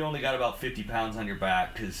point you only got about 50 pounds on your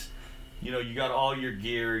back because, you got all your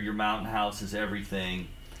gear, your mountain houses, everything.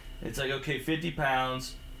 It's like, okay, 50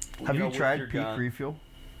 pounds. Have you tried peak refuel?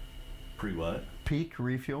 What? Peak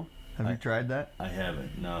refuel? Have you tried that? I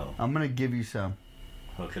haven't, no. I'm going to give you some.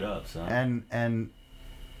 Hook it up, son. And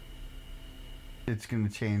it's going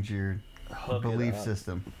to change your belief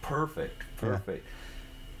system. Perfect. Yeah.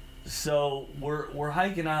 So we're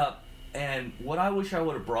hiking up, and what I wish I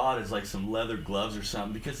would have brought is like some leather gloves or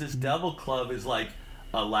something, because this Devil Club is like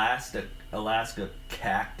Alaska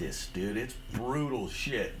cactus, dude. It's brutal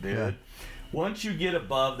shit, dude. Yeah. Once you get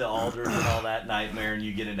above the alders and all that nightmare and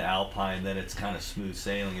you get into alpine, then it's kind of smooth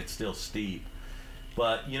sailing. It's still steep.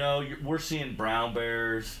 But, you know, we're seeing brown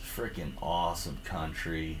bears, freaking awesome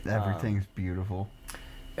country. Everything's beautiful.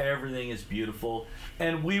 Everything is beautiful.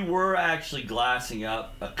 And we were actually glassing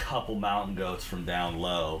up a couple mountain goats from down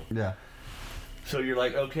low. Yeah. So you're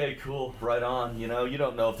like, okay, cool, right on. You know, you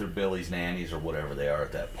don't know if they're Billy's nannies or whatever they are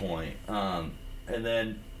at that point. And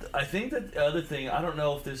then I think that the other thing, I don't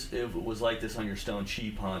know if it was like this on your stone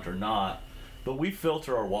sheep hunt or not, but we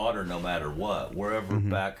filter our water no matter what, wherever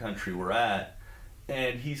backcountry we're at.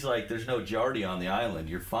 And he's like, there's no Jardy on the island,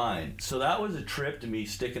 you're fine. So that was a trip to me,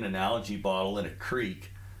 sticking an algae bottle in a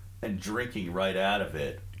creek and drinking right out of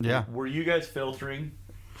it. Yeah. Were you guys filtering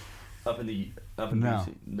up in No.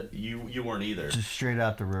 BC? You weren't either. Just straight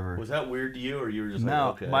out the river. Was that weird to you, or you were just No,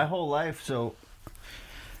 like, okay? my whole life. So,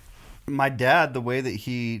 my dad, the way that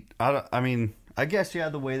he, I guess,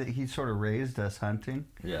 the way that he sort of raised us hunting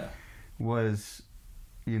Yeah. was,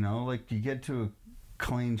 you know, like you get to a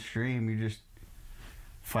clean stream, you just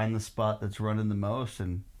find the spot that's running the most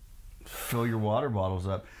and fill your water bottles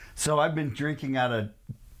up. So I've been drinking out of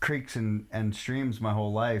creeks and streams my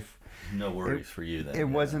whole life. No worries for you then. It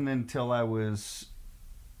wasn't until I was,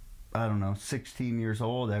 16 years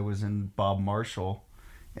old, I was in Bob Marshall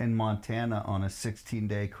in Montana on a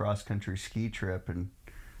 16-day cross-country ski trip in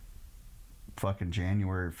fucking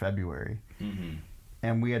January, February. Mm-hmm.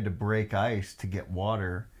 And we had to break ice to get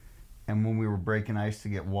water. And when we were breaking ice to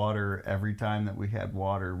get water, every time that we had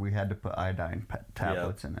water, we had to put iodine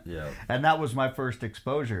tablets in it. Yeah. And that was my first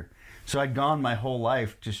exposure. So I'd gone my whole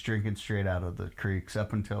life just drinking straight out of the creeks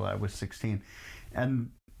up until I was 16. And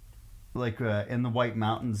like in the White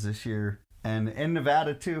Mountains this year, and in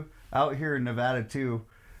Nevada too, out here in Nevada too,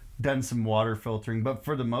 done some water filtering. But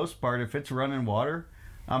for the most part, if it's running water,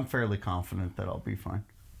 I'm fairly confident that I'll be fine.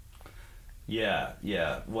 Yeah.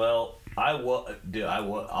 Well,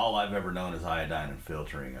 all I've ever known is iodine and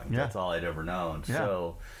filtering them. Yeah. That's all I'd ever known. Yeah.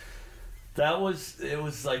 So it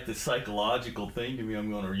was like the psychological thing to me.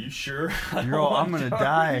 I'm going, are you sure? I'm gonna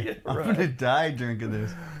die. I'm gonna die drinking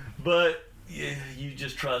this. But you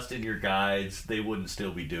just trust in your guides. They wouldn't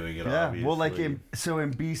still be doing it, Yeah, obviously. well, like in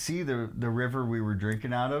BC, the river we were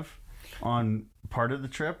drinking out of on part of the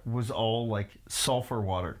trip was all like sulfur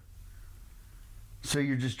water. So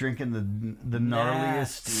you're just drinking the gnarliest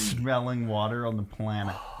Nasty. smelling water on the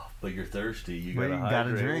planet. But you're thirsty. You But gotta you gotta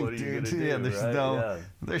hydrate. drink, What are you dude. gonna Yeah, do, there's right?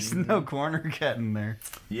 there's no corner getting there.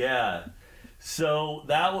 Yeah. So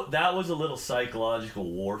that was a little psychological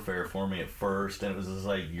warfare for me at first, and it was just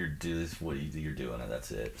like, you're doing it,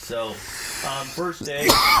 that's it. So first day,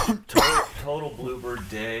 total bluebird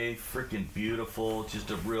day, freaking beautiful,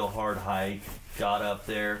 just a real hard hike. Got up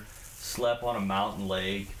there, slept on a mountain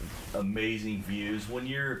lake, amazing views. When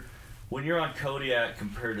you're on Kodiak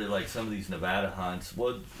compared to like some of these Nevada hunts,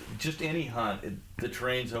 well, just any hunt, the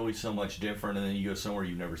terrain's always so much different, and then you go somewhere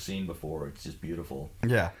you've never seen before. It's just beautiful.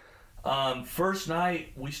 Yeah. First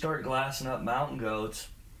night, we start glassing up mountain goats,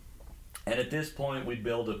 and at this point, we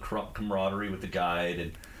build a camaraderie with the guide,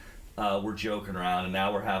 and we're joking around, and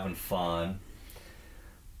now we're having fun,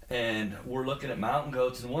 and we're looking at mountain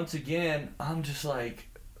goats, and once again, I'm just like,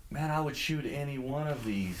 man, I would shoot any one of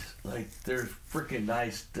these. Like, they're freaking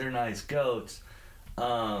nice. They're nice goats.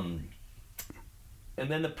 And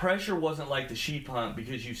then the pressure wasn't like the sheep hunt,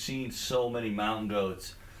 because you've seen so many mountain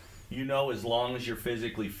goats. You know, as long as you're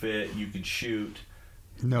physically fit, you can shoot.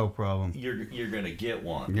 No problem. You're gonna get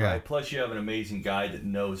one, Yeah. right? Plus, you have an amazing guide that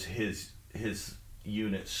knows his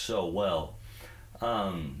unit so well.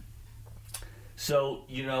 So,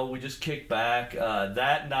 you know, we just kicked back.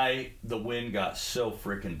 That night, the wind got so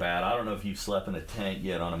freaking bad. I don't know if you've slept in a tent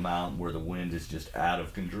yet on a mountain where the wind is just out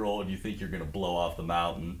of control and you think you're gonna blow off the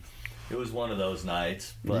mountain. It was one of those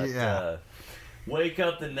nights. But Yeah. wake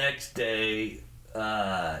up the next day.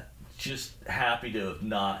 Just happy to have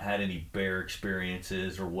not had any bear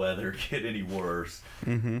experiences or weather get any worse.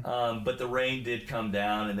 Mm-hmm. But the rain did come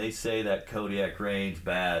down, and they say that Kodiak rain's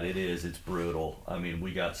bad. It is. It's brutal. I mean,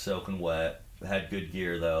 we got soaking wet. Had good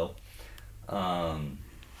gear, though.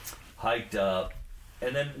 Hiked up.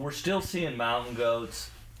 And then we're still seeing mountain goats.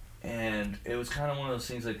 And it was kind of one of those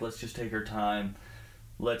things like, let's just take our time.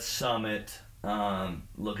 Let's summit.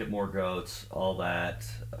 Look at more goats, all that.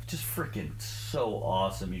 Just freaking so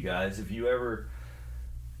awesome, you guys. If you ever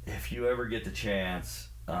get the chance,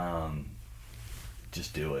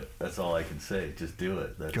 just do it. That's all I can say. Just do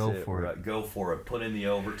it. That's Go it. for it. Go for it. Put in the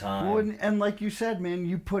overtime. Well, and like you said, man,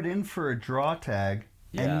 you put in for a draw tag,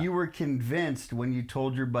 Yeah. and you were convinced when you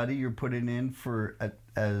told your buddy you're putting in for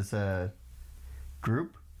as a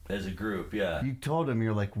group. As a group, yeah. You told him,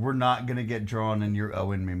 you're like, we're not going to get drawn and you're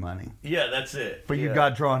owing me money. Yeah, that's it. But you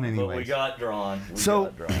got drawn anyways. But we got drawn.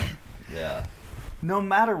 Yeah. No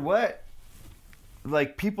matter what,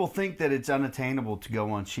 like, people think that it's unattainable to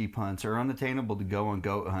go on sheep hunts or unattainable to go on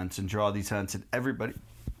goat hunts and draw these hunts, and everybody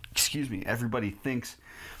thinks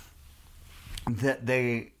that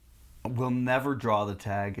they will never draw the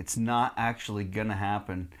tag. It's not actually gonna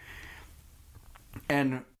happen.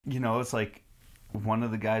 And it's like one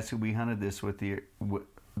of the guys who we hunted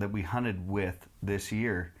that we hunted with this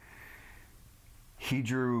year, he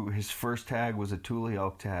drew his first tag was a Tule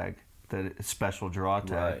elk tag, that special draw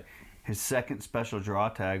tag. Right. His second special draw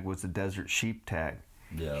tag was the desert sheep tag.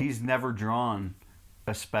 Yeah. He's never drawn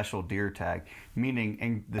a special deer tag, meaning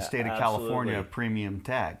in the state of California, a premium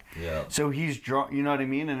tag. Yeah. So he's drawn, you know what I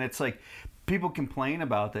mean? And it's like, people complain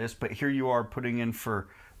about this, but here you are putting in for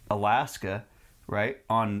Alaska, right?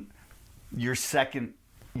 On your second,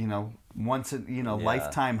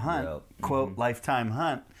 lifetime hunt, quote, lifetime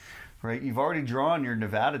hunt, right? You've already drawn your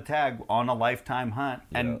Nevada tag on a lifetime hunt.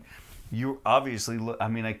 And you obviously look, I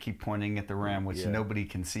mean, I keep pointing at the ram, which nobody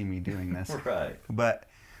can see me doing this. Right. But,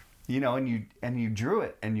 and you drew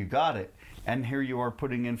it and you got it. And here you are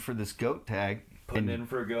putting in for this goat tag. Putting in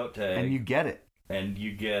for a goat tag. And you get it.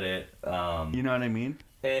 You know what I mean?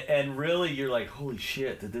 And really, you're like, holy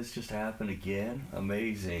shit, did this just happen again?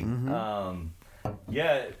 Amazing. Mm-hmm.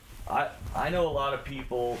 I know a lot of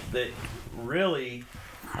people that really...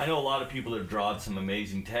 I know a lot of people that have drawn some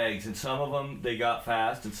amazing tags, and some of them, they got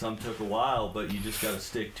fast, and some took a while, but you just got to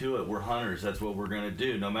stick to it. We're hunters. That's what we're going to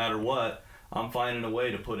do. No matter what, I'm finding a way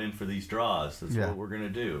to put in for these draws. That's what we're going to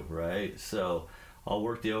do, right? So I'll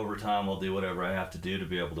work the overtime. I'll do whatever I have to do to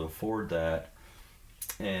be able to afford that.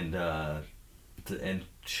 And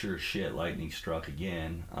sure shit, lightning struck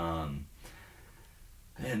again.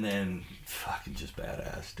 And then, fucking just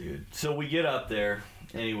badass, dude. So we get up there.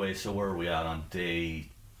 Anyway, so where are we at on day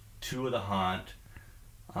 2 of the hunt?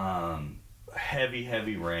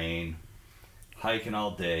 Heavy rain. Hiking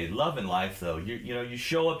all day. Loving life, though. You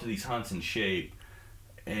show up to these hunts in shape,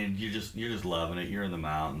 and you're just loving it. You're in the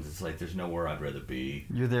mountains. It's like there's nowhere I'd rather be.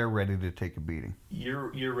 You're there ready to take a beating.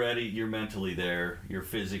 You're ready. You're mentally there. You're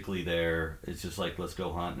physically there. It's just like, let's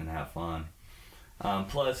go hunting and have fun.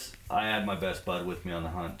 Plus, I had my best bud with me on the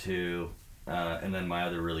hunt, too. And then my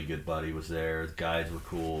other really good buddy was there. The guides were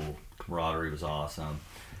cool. Camaraderie was awesome.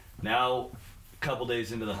 Now, a couple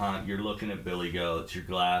days into the hunt, you're looking at billy goats. You're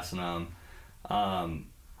glassing them.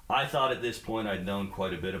 I thought at this point I'd known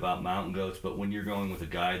quite a bit about mountain goats, but when you're going with a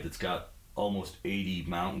guide that's got almost 80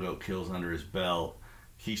 mountain goat kills under his belt,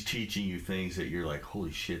 he's teaching you things that you're like,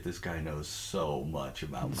 holy shit, this guy knows so much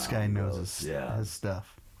about mountain goats. This guy knows his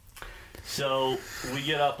stuff. So we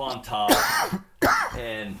get up on top,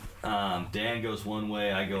 and Dan goes one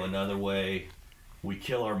way, I go another way. We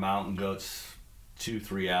kill our mountain goats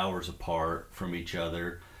 2-3 hours apart from each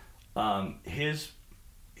other. His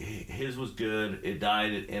was good. It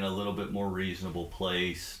died in a little bit more reasonable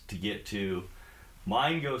place to get to.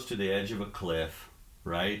 Mine goes to the edge of a cliff,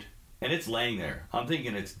 right? And it's laying there. I'm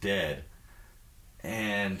thinking it's dead.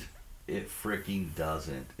 And it freaking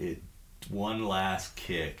doesn't. It one last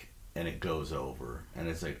kick, and it goes over. And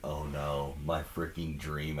it's like, oh no, my freaking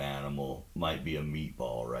dream animal might be a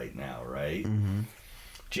meatball right now, right? Mm-hmm.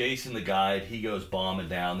 Jason, the guide, he goes bombing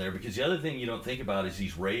down there, because the other thing you don't think about is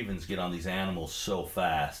these ravens get on these animals so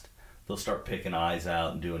fast. They'll start picking eyes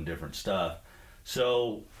out and doing different stuff.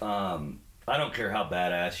 So I don't care how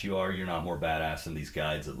badass you are, you're not more badass than these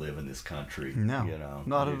guides that live in this country. No,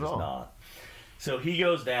 not at all. Not. So he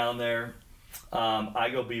goes down there. I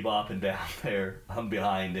go bebopping down there. I'm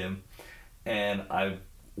behind him, and I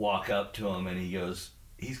walk up to him, and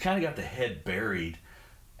he's kind of got the head buried,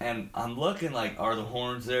 and I'm looking like, are the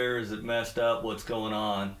horns there? Is it messed up? What's going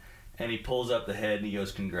on? And he pulls up the head, and he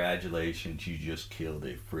goes, congratulations, you just killed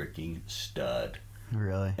a freaking stud.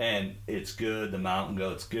 Really? And it's good. The mountain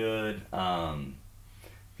goat's good.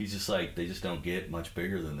 He's just like, they just don't get much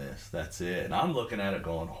bigger than this. That's it. And I'm looking at it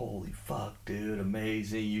going, holy fuck, dude,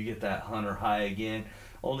 amazing. You get that hunter high again.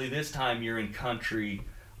 Only this time you're in country.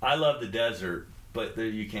 I love the desert, but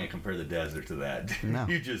you can't compare the desert to that. No,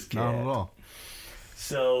 you just can't. Not at all.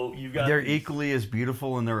 So you've got... They're equally as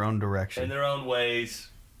beautiful in their own direction. In their own ways.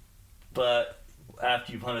 But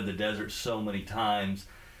after you've hunted the desert so many times...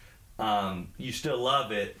 you still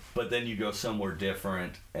love it, but then you go somewhere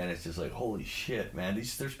different, and it's just like, holy shit, man,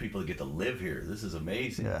 there's people that get to live here. This is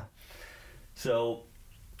amazing. Yeah. So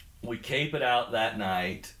we cape it out that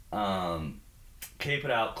night, quarter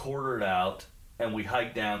it out, and we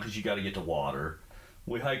hike down, because you got to get to water.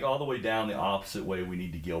 We hike all the way down the opposite way we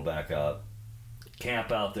need to gill back up.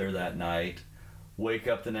 camp out there that night, wake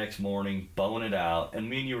up the next morning, bone it out. And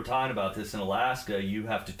me and you were talking about this in Alaska, you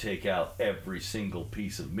have to take out every single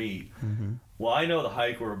piece of meat. Mm-hmm. Well, I know the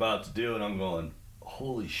hike we're about to do, and I'm going,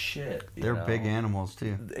 holy shit. They're big animals,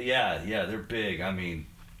 too. Yeah, they're big. I mean,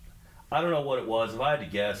 I don't know what it was. If I had to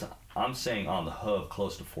guess, I'm saying on the hoof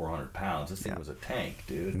close to 400 pounds. This thing was a tank,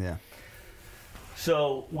 dude. Yeah.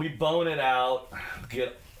 So we bone it out,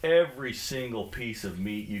 get every single piece of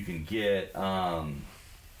meat you can get,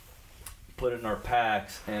 put it in our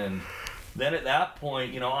packs, and then at that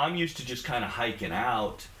point, I'm used to just kind of hiking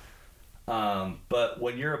out, but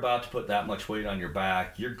when you're about to put that much weight on your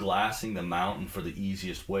back, you're glassing the mountain for the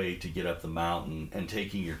easiest way to get up the mountain and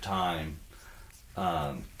taking your time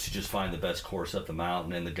to just find the best course up the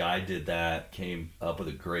mountain. And the guy did that, came up with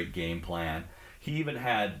a great game plan. He even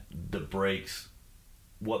had the breaks,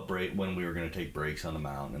 when we were going to take breaks on the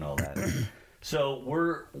mountain and all that. So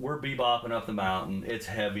we're bebopping up the mountain. It's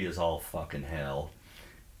heavy as all fucking hell.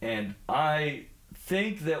 And I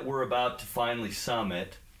think that we're about to finally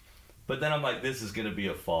summit, but then I'm like, this is going to be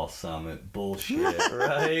a false summit. Bullshit,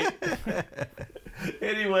 right?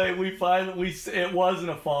 Anyway, it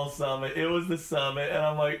wasn't a false summit. It was the summit. And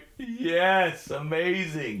I'm like, yes,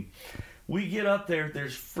 amazing. We get up there.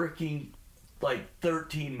 There's freaking like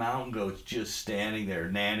 13 mountain goats just standing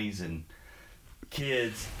there, nannies and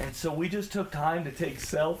kids. And so we just took time to take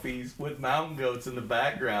selfies with mountain goats in the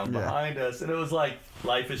background behind us. And it was like,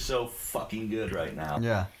 life is so fucking good right now.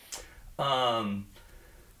 Yeah.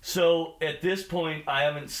 So at this point, I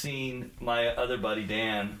haven't seen my other buddy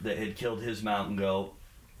Dan that had killed his mountain goat,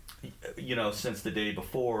 since the day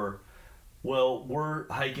before. Well, we're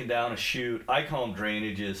hiking down a chute. I call them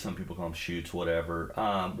drainages. Some people call them chutes, whatever.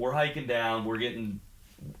 We're hiking down.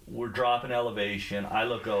 We're dropping elevation. I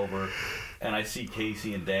look over, and I see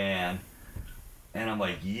Casey and Dan. And I'm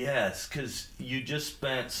like, yes, because you just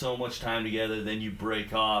spent so much time together. Then you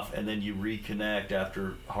break off, and then you reconnect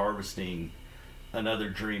after harvesting another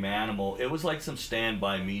dream animal. It was like some Stand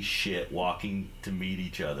By Me shit, walking to meet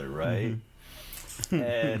each other, right? Mm-hmm.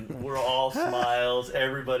 And we're all smiles.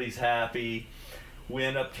 Everybody's happy. We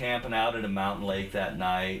end up camping out at a mountain lake that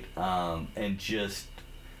night, and just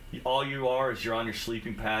all you are is you're on your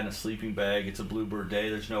sleeping pad and a sleeping bag. It's a bluebird day.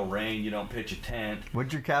 There's no rain. You don't pitch a tent.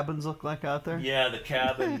 What'd your cabins look like out there? Yeah, the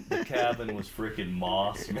cabin was freaking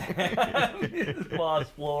moss, man. Moss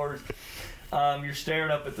floors. You're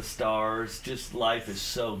staring up at the stars. Just life is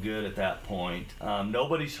so good at that point.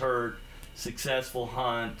 Nobody's hurt. Successful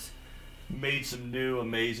hunt. Made some new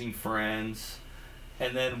amazing friends.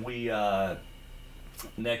 And then we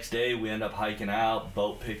next day we end up hiking out.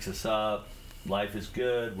 Boat picks us up. Life is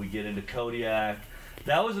good. We get into Kodiak.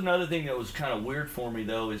 That was another thing that was kind of weird for me,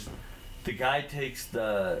 though, is the guy takes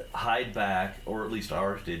the hide back, or at least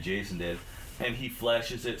ours did, Jason did, and he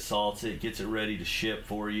fleshes it, salts it, gets it ready to ship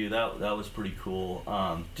for you. That was pretty cool.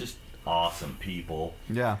 Just awesome people.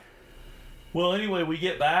 Yeah. Well, anyway, we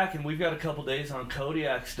get back, and we've got a couple days on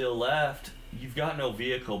Kodiak still left. You've got no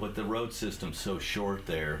vehicle, but the road system's so short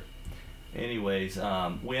there. Anyways,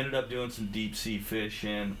 we ended up doing some deep sea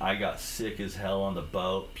fishing. I got sick as hell on the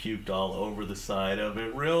boat, puked all over the side of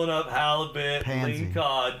it, reeling up halibut, lean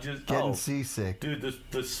cod, just getting seasick. Dude,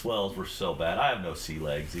 the swells were so bad. I have no sea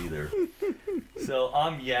legs either. So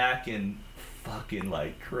I'm yakking fucking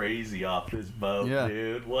like crazy off this boat,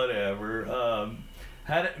 dude. Whatever.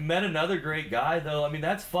 Met another great guy though. I mean,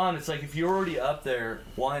 that's fun. It's like if you're already up there,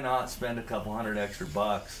 why not spend a couple $100 extra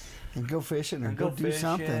and go fishing or go do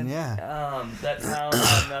something? Yeah. That town, I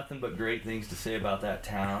have nothing but great things to say about that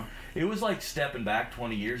town. It was like stepping back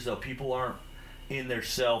 20 years though. People aren't in their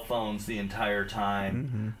cell phones the entire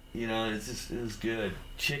time. Mm-hmm. It was good.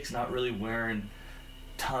 Chicks not really wearing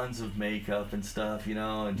tons of makeup and stuff,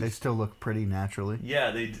 and they still look pretty naturally.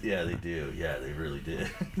 Yeah, they do. Yeah, they really did.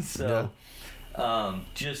 So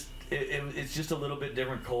it's just a little bit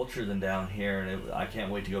different culture than down here, and I can't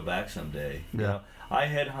wait to go back someday. Yeah. I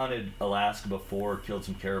had hunted Alaska before, killed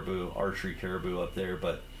some caribou, archery caribou up there,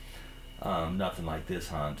 but nothing like this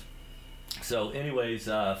hunt. So anyways,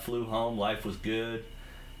 flew home. Life was good.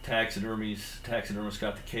 Taxidermist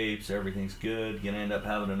got the capes. Everything's good. Gonna end up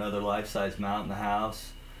having another life-size mount in the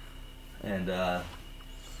house, and that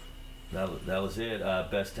was it.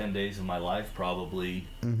 Best 10 days of my life, probably.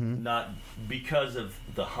 Mm-hmm. Not because of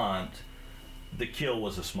the hunt. The kill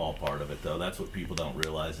was a small part of it, though. That's what people don't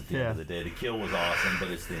realize at the end of the day. The kill was awesome, but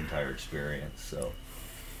it's the entire experience. So,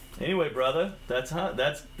 anyway, brother, that's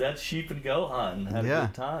sheep and goat hunting. Had a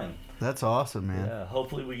good time. That's awesome, man. Yeah,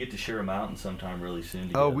 hopefully we get to share a mountain sometime really soon.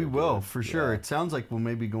 Oh, together, we will, dude. for sure. Yeah. It sounds like we'll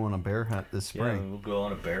maybe go on a bear hunt this spring. Yeah, we'll go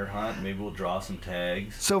on a bear hunt. Maybe we'll draw some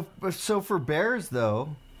tags. So for bears,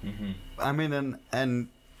 though, Mm-hmm. I mean, and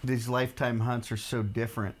these lifetime hunts are so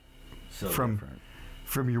different So From- different.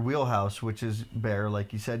 from your wheelhouse, which is bear.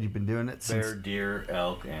 Like you said, you've been doing it Bear, since deer,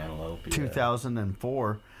 elk, antelope. Yeah.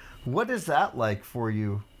 2004. What is that like for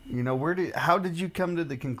you? You know, how did you come to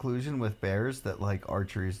the conclusion with bears that like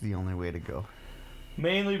archery is the only way to go?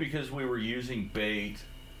 Mainly because we were using bait,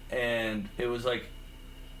 and it was like,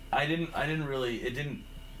 it didn't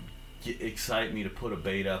excite me to put a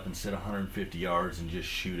bait up and sit 150 yards and just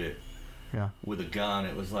shoot it Yeah. with a gun.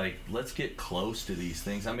 It was like, let's get close to these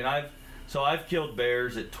things. I mean, I've killed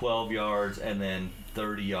bears at 12 yards and then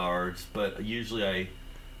 30 yards, but usually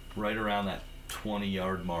right around that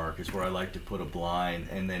 20-yard mark is where I like to put a blind,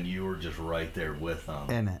 and then you were just right there with them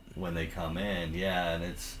In it. when they come in. Yeah, and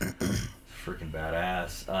it's freaking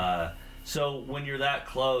badass. So when you're that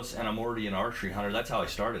close, and I'm already an archery hunter, that's how I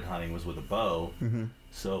started hunting, was with a bow. Mm-hmm.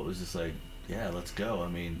 So it was just like, yeah, let's go. I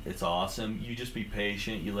mean, it's awesome. You just be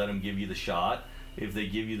patient. You let them give you the shot. If they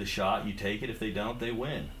give you the shot, you take it. If they don't, they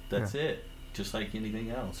win. That's it. Just like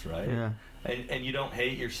anything else, right? Yeah. And you don't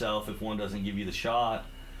hate yourself if one doesn't give you the shot,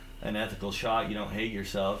 an ethical shot. You don't hate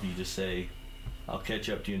yourself. You just say, I'll catch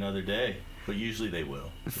up to you another day. But usually they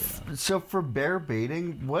will. You know? So for bear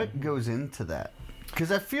baiting, what goes into that?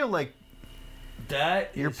 Because I feel like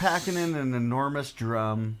you're packing in an enormous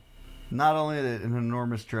drum. Not only an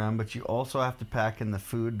enormous drum, but you also have to pack in the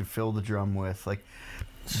food to fill the drum with. Like,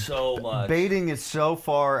 so much. baiting is so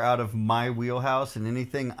far out of my wheelhouse, and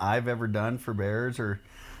anything I've ever done for bears, I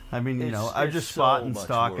just it's spot so and much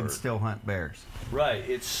stalk work. and still hunt bears. Right.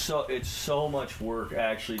 It's so much work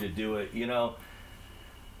actually to do it. You know,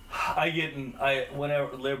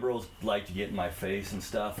 whenever liberals like to get in my face and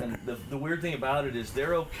stuff, and the weird thing about it is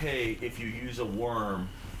they're okay if you use a worm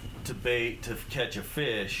to catch a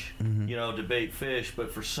fish, to bait fish,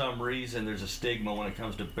 but for some reason there's a stigma when it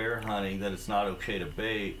comes to bear hunting that it's not okay to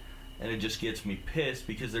bait, and it just gets me pissed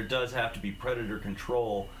because there does have to be predator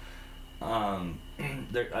control. We have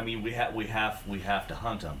to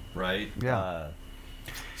hunt them, right? Yeah.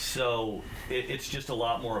 So it's just a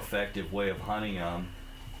lot more effective way of hunting them.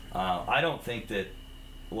 I don't think that.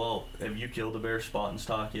 Well, have you killed a bear spot and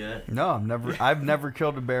stalk yet? No, I've never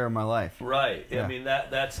killed a bear in my life. Right. Yeah. I mean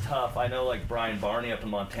that's tough. I know, like Brian Barney up in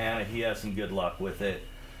Montana, he has some good luck with it.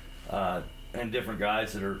 And different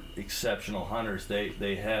guys that are exceptional hunters,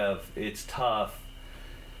 it's tough.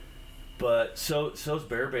 But so's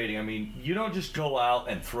bear baiting. I mean, you don't just go out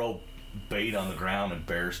and throw bait on the ground and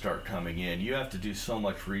bears start coming in. You have to do so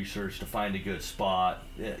much research to find a good spot,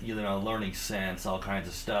 learning scents, all kinds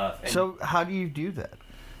of stuff. And so how do you do that?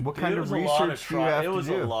 What kind of research do you have to do? It was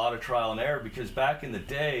a lot of trial and error, because back in the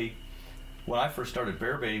day, when I first started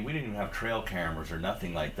bear baiting, we didn't even have trail cameras or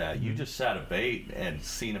nothing like that. You just sat a bait and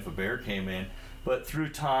seen if a bear came in. But through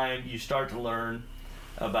time, you start to learn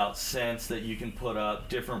about scents that you can put up,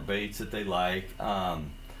 different baits that they like. I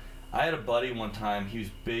had a buddy one time, he was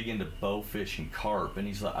big into bowfish and carp,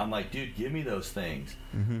 and I'm like, dude, give me those things.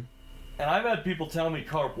 Mm-hmm. And I've had people tell me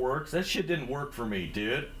carp works. That shit didn't work for me,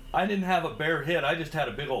 dude. I didn't have a bear hit. I just had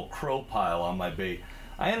a big old crow pile on my bait.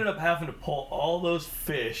 I ended up having to pull all those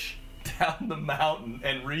fish down the mountain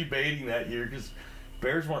and rebaiting that year because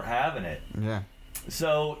bears weren't having it. Yeah.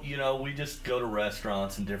 So, we just go to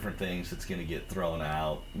restaurants and different things that's going to get thrown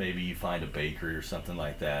out. Maybe you find a bakery or something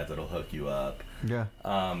like that that'll hook you up. Yeah.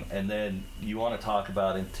 And then you want to talk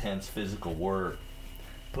about intense physical work.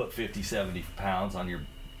 Put 50, 70 pounds on your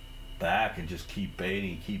back and just keep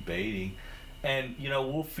baiting. And,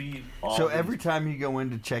 we'll feed all So these. every time you go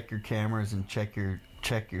in to check your cameras and check your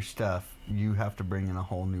stuff, you have to bring in a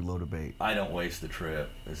whole new load of bait. I don't waste the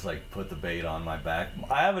trip. It's like put the bait on my back.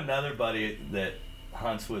 I have another buddy that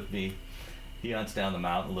hunts with me. He hunts down the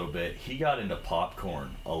mountain a little bit. He got into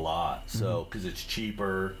popcorn a lot, so because it's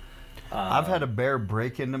cheaper. I've had a bear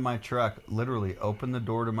break into my truck, literally open the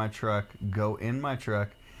door to my truck, go in my truck,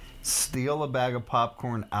 steal a bag of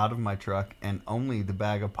popcorn out of my truck, and only the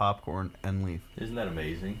bag of popcorn, and leave. Isn't that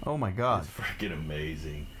amazing? Oh my God. It's freaking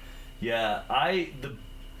amazing. Yeah,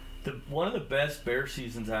 the one of the best bear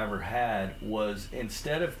seasons I ever had was,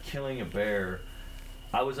 instead of killing a bear,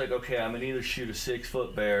 I was like, okay, I'm gonna either shoot a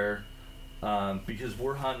 6-foot bear, because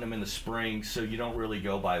we're hunting them in the spring, so you don't really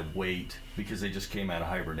go by weight because they just came out of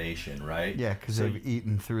hibernation, right? Yeah, because they've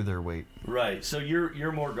eaten through their weight. Right. So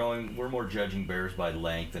we're more judging bears by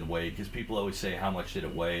length and weight, because people always say, how much did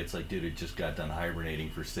it weigh? It's like, dude, it just got done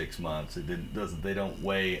hibernating for 6 months. They don't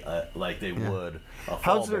weigh like they would a fall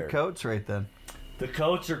How's their bear. coats right then? The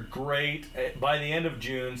coats are great. By the end of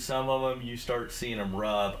June, some of them you start seeing them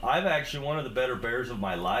rub. I've actually one of the better bears of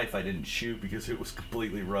my life. I didn't shoot because it was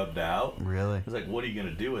completely rubbed out. Really? I was like, what are you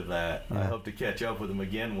going to do with that? Yeah. I hope to catch up with them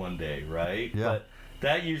again one day, right? Yeah. But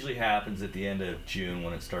that usually happens at the end of June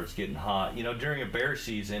when it starts getting hot. You know, during a bear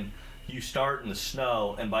season, you start in the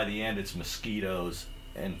snow, and by the end it's mosquitoes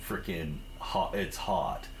and freaking hot. It's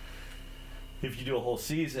hot. If you do a whole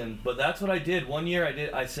season, but that's what I did. One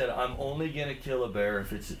year I said I'm only gonna kill a bear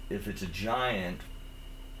if it's a giant,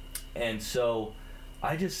 and so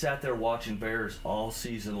I just sat there watching bears all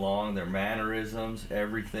season long, their mannerisms,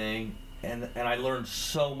 everything, and I learned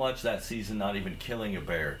so much that season, not even killing a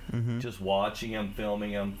bear, just watching them,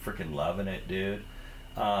 filming them, freaking loving it, dude.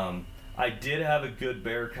 I did have a good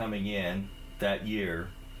bear coming in that year,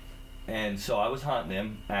 and so I was hunting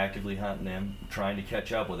him, actively hunting him, trying to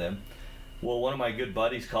catch up with him. Well, one of my good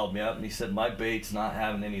buddies called me up and he said, my bait's not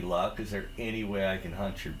having any luck. Is there any way I can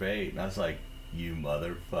hunt your bait? And I was like, you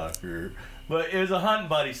motherfucker. But it was a hunting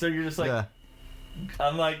buddy, so you're just like, yeah.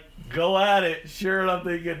 I'm like, go at it. Sure, and I'm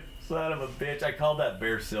thinking, son of a bitch. I called that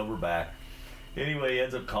bear Silverback. Anyway, he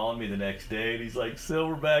ends up calling me the next day and he's like,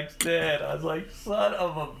 Silverback's dead. I was like, son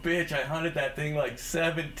of a bitch. I hunted that thing like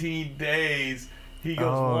 17 days. He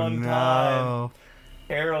goes one time.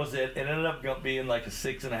 Arrows it. It ended up being like a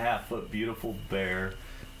 6.5 foot beautiful bear,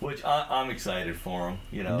 which I'm excited for him.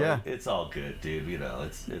 You know, yeah. It's all good, dude. You know,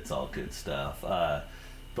 it's all good stuff.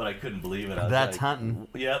 But I couldn't believe it. I was that's like, hunting.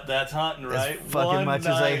 Yep, that's hunting, right? As fucking much as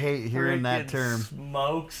I hate hearing that term.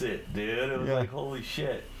 Smokes it, dude. It was like, holy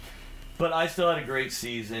shit. But I still had a great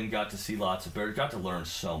season. Got to see lots of bears. Got to learn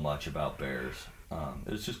so much about bears.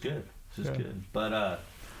 It was just good. It's just good. But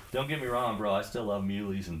don't get me wrong, bro. I still love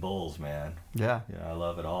muleys and bulls, man. Yeah. Yeah, I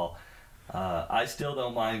love it all. I still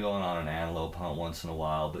don't mind going on an antelope hunt once in a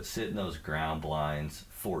while, but sitting those ground blinds,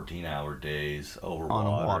 14-hour days over on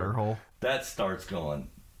water, a water hole, that starts going,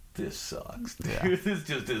 this sucks, dude. Yeah. This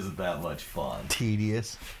just isn't that much fun.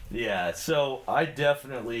 Tedious. Yeah, so I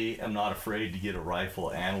definitely am not afraid to get a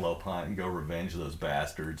rifle antelope hunt and go revenge those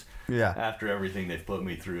bastards. Yeah. After everything they've put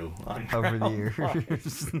me through on over the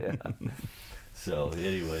years. Yeah. So,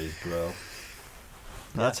 anyways, bro.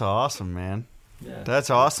 That's awesome, man. Yeah. That's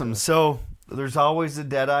awesome. So, there's always a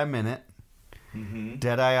Deadeye Minute. Mm-hmm.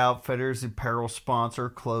 Deadeye Outfitters, apparel sponsor,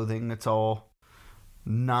 clothing. That's all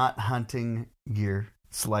not hunting gear.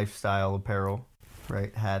 It's lifestyle apparel,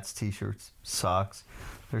 right? Hats, t-shirts, socks.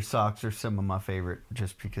 Their socks are some of my favorite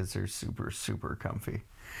just because they're super, super comfy.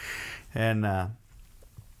 And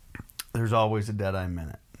there's always a Deadeye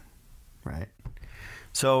Minute, right?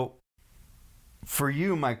 So, for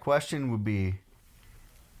you, my question would be,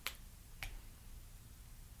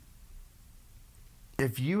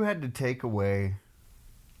 if you had to take away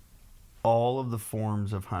all of the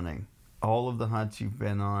forms of hunting, all of the hunts you've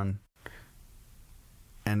been on,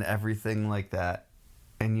 and everything like that,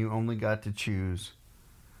 and you only got to choose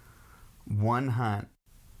one hunt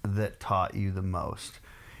that taught you the most,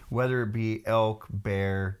 whether it be elk,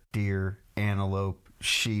 bear, deer, antelope,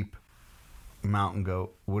 sheep, mountain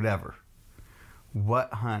goat, whatever,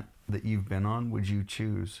 what hunt that you've been on would you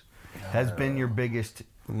choose has been your biggest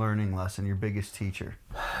learning lesson, your biggest teacher?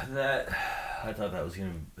 I thought that was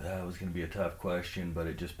gonna be a tough question, but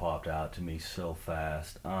it just popped out to me so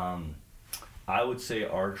fast. I would say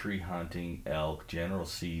archery hunting, elk, general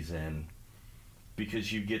season,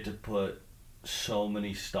 because you get to put so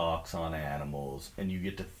many stalks on animals and you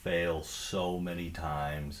get to fail so many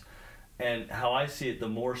times. And how I see it, the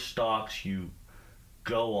more stalks you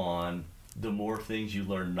go on, the more things you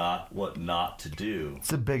learn what not to do. It's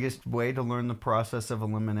the biggest way to learn the process of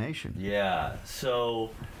elimination. Yeah.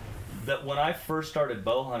 So that when I first started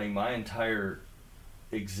bow hunting, my entire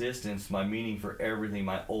existence, my meaning for everything,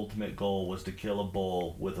 my ultimate goal was to kill a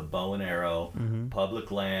bull with a bow and arrow,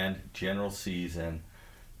 public land, general season.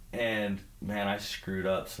 And man, I've screwed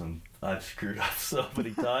up so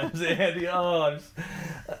many times, Andy.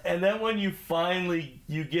 And then when you finally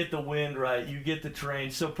get the wind right, you get the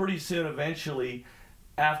terrain. So pretty soon, eventually,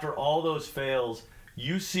 after all those fails,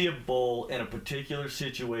 you see a bull in a particular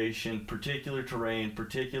situation, particular terrain,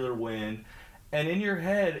 particular wind, and in your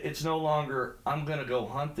head, it's no longer, I'm going to go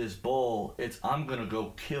hunt this bull. It's, I'm going to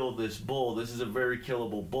go kill this bull. This is a very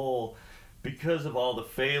killable bull because of all the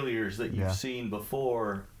failures that you've seen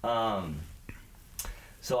before.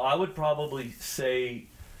 So I would probably say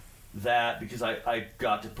that because I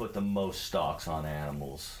got to put the most stalks on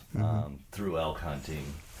animals through elk hunting.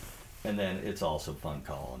 And then it's also fun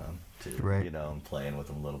calling them too, Right. you know, and playing with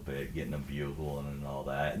them a little bit, getting them bugling and all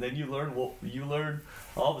that. And then you learn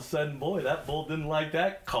all of a sudden, boy, that bull didn't like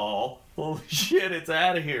that call. Holy shit, it's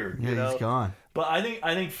out of here. Yeah, you know? he's gone. But I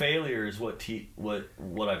think failure is what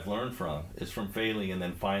I've learned from failing and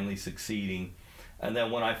then finally succeeding. And then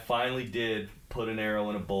when I finally did put an arrow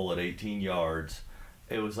in a bull at 18 yards,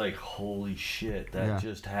 it was like, holy shit, that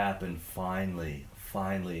just happened finally.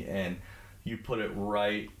 And you put it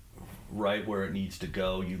right where it needs to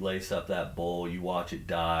go. You lace up that bull, you watch it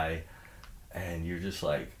die, and you're just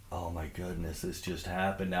like, oh my goodness, this just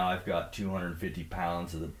happened. Now I've got 250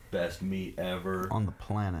 pounds of the best meat ever. On the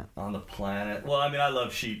planet. Well, I mean, I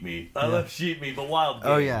love sheep meat. I love sheep meat, but wild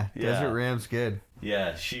game. Oh, yeah. Desert ram's good.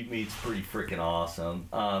 Yeah, sheep meat's pretty freaking awesome.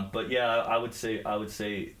 But yeah, I would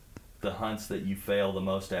say the hunts that you fail the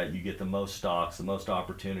most at, you get the most stalks, the most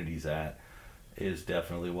opportunities at, is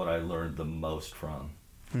definitely what I learned the most from.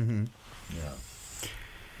 Mm-hmm. Yeah.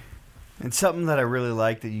 And something that I really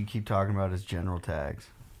like that you keep talking about is general tags.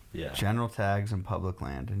 Yeah. General tags in public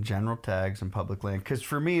land. Because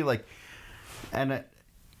for me, like,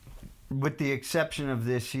 with the exception of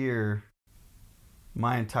this year,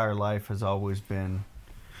 my entire life has always been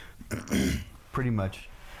pretty much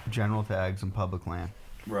general tags in public land.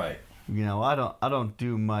 Right. You know, I don't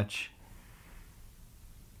do much.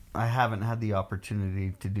 I haven't had the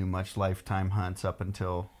opportunity to do much lifetime hunts up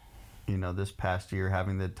until, you know, this past year,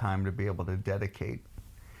 having the time to be able to dedicate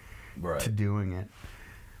to doing it.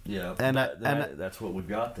 Yeah, and that's what we've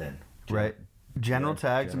got then. Right. General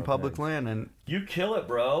tags in public land, and you kill it,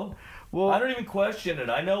 bro. Well, I don't even question it.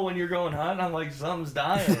 I know when you're going hunting, I'm like, something's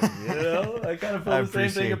dying. You know, I kind of feel the same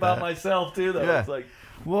thing about myself too, though. Yeah. It's like,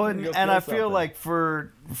 well, and I feel like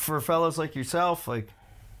for fellas like yourself, like,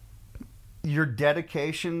 your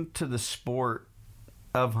dedication to the sport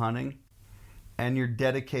of hunting and your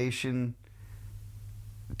dedication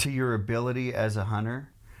to your ability as a hunter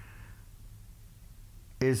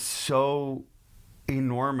is so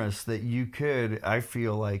enormous that I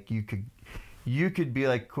feel like you could be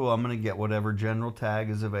like, cool, I'm going to get whatever general tag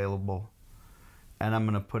is available and I'm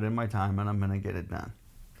going to put in my time and I'm going to get it done.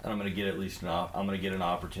 And I'm going to get I'm going to get an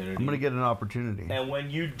opportunity. I'm going to get an opportunity. And when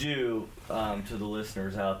you do, to the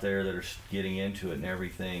listeners out there that are getting into it and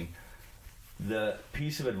everything, the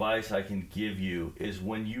piece of advice I can give you is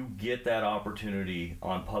when you get that opportunity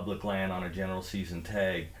on public land on a general season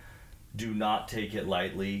tag, do not take it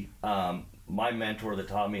lightly. My mentor that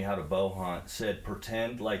taught me how to bow hunt said,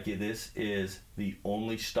 pretend like this is the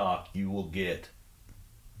only stock you will get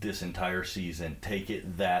this entire season. Take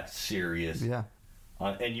it that serious. Yeah.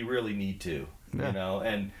 And you really need to, yeah. You know,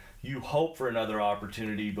 and you hope for another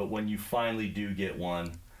opportunity, but when you finally do get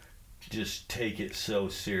one, just take it so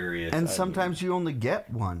serious. And sometimes you only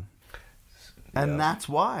get one. And that's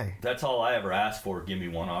why. That's all I ever asked for. Give me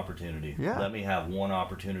one opportunity. Yeah. Let me have one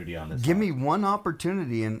opportunity on this. Give me one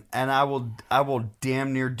opportunity, and I will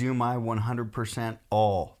damn near do my 100%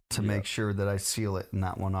 all to make sure that I seal it in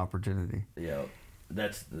that one opportunity. Yeah.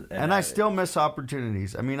 And I still miss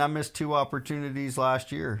opportunities. I mean, I missed 2 opportunities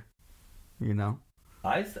last year. You know.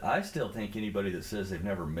 I still think anybody that says they've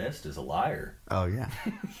never missed is a liar. Oh yeah.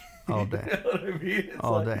 All day. You know what I mean? It's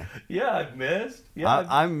all day. Yeah, I've missed. Yeah,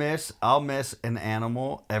 I'll miss an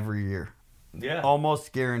animal every year. Yeah.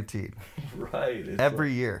 Almost guaranteed. Right.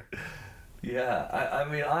 Every year. Yeah. I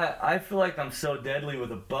mean, I feel like I'm so deadly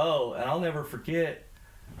with a bow, and I'll never forget.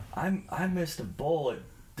 I missed a bull. It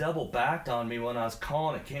double backed on me when I was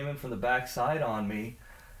calling. It came in from the backside on me,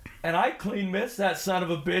 and I clean missed that son of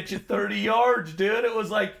a bitch at 30 yards, dude. It was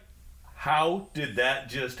like, how did that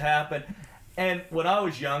just happen? And when I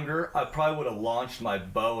was younger, I probably would have launched my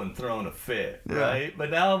bow and thrown a fit, right? But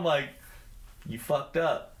now I'm like, you fucked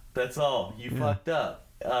up. That's all. You fucked up.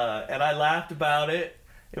 And I laughed about it.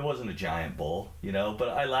 It wasn't a giant bull, you know, but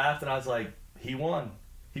I laughed and I was like, he won.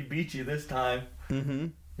 He beat you this time. Mm-hmm.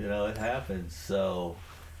 You know, it happens. So,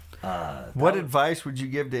 what advice would you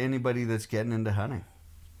give to anybody that's getting into hunting?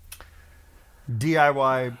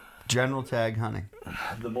 DIY general tag hunting.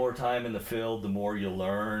 The more time in the field, the more you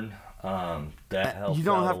learn. That helps. You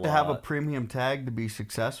don't out have to have a premium tag to be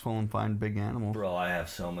successful and find big animals. Bro, I have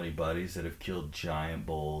so many buddies that have killed giant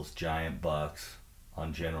bulls, giant bucks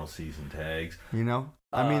on general season tags. You know,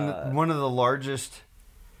 I mean, one of the largest.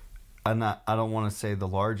 I don't want to say the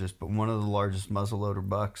largest, but one of the largest muzzleloader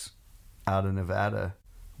bucks out of Nevada,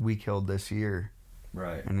 we killed this year.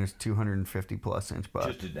 Right. And there's 250 plus inch buck.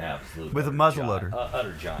 Just an absolute. With a muzzleloader.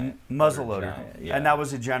 Utter giant. Muzzleloader. Yeah. And that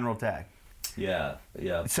was a general tag. Yeah,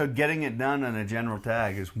 yeah. So getting it done on a general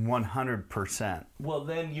tag is 100%. Well,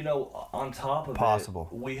 then, you know, on top of possible.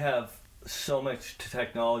 it, we have so much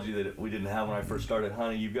technology that we didn't have when I first started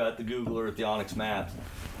hunting. You've got the Google Earth, the Onyx Maps,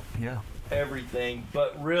 Yeah. everything.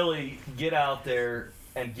 But really, get out there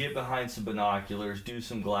and get behind some binoculars, do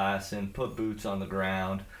some glassing, put boots on the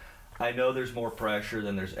ground. I know there's more pressure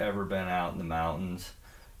than there's ever been out in the mountains,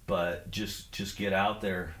 but just get out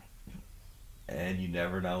there, and you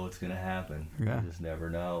never know what's going to happen. Yeah. You just never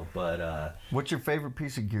know. But What's your favorite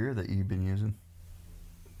piece of gear that you've been using?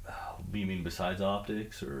 you mean besides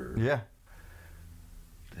optics, or? Yeah.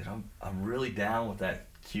 Dude, I'm really down with that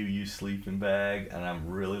QU sleeping bag, and I'm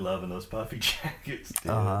really loving those puffy jackets,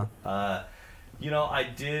 dude. You know, I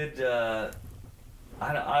did. I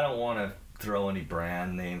don't want to throw any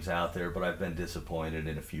brand names out there, but I've been disappointed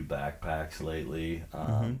in a few backpacks lately.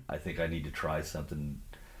 I think I need to try something.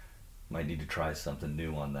 Might need to try something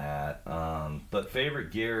new on that. But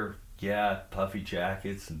favorite gear, yeah, puffy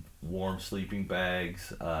jackets and warm sleeping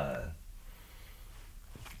bags. I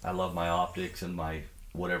love my optics and my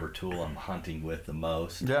whatever tool I'm hunting with the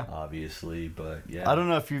most. Yeah. Obviously, but yeah. I don't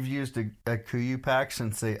know if you've used a KUIU pack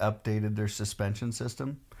since they updated their suspension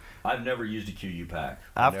system. I've never used a QU pack.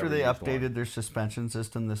 After they updated their suspension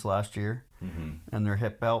system this last year, and their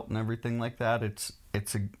hip belt and everything like that, it's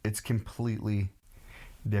completely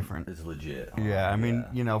different. It's legit. Huh? Yeah, I mean,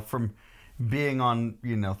 you know, from being on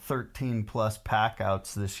 13 plus pack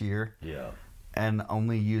outs this year, Yeah. and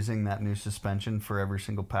only using that new suspension for every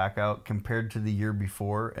single pack out compared to the year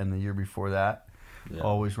before and the year before that,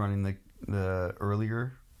 always running the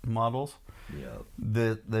earlier models. Yeah.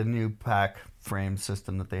 The new pack frame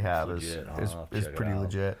system that they have legit, is pretty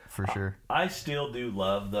legit for sure. I still do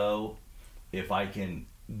love, though, if I can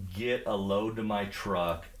get a load to my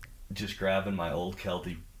truck, just grabbing my old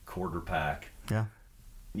Kelty quarter pack. Yeah.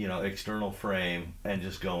 You know, external frame, and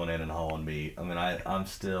just going in and hauling meat. I mean, I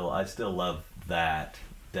still love that,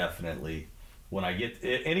 definitely. When I get,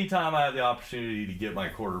 anytime I have the opportunity to get my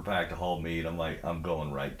quarter pack to haul meat, I'm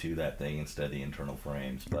going right to that thing instead of the internal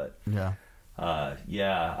frames. But yeah,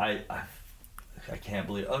 I can't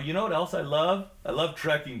believe. Oh, you know what else I love? I love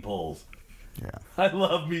trekking poles. Yeah. I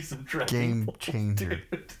love me some trekking Game poles, changer.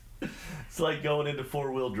 dude. It's like going into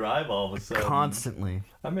 4-wheel drive all of a sudden. Constantly.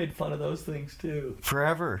 I made fun of those things too.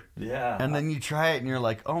 Forever. Yeah. And then you try it and you're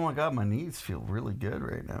like, oh my God, my knees feel really good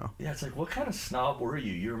right now. Yeah, it's like, what kind of snob were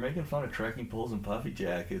you? You were making fun of trekking poles and puffy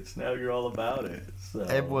jackets. Now you're all about it. So.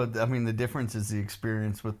 It would. I mean, the difference is the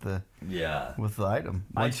experience with the item.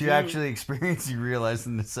 Once you actually experience, you realize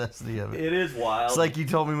the necessity of it. It is wild. It's like you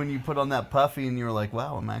told me when you put on that puffy and you were like,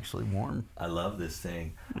 wow, I'm actually warm. I love this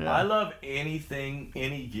thing. Yeah. I love anything,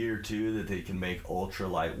 any gear too, that they can make ultra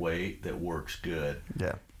lightweight that works good. Yeah.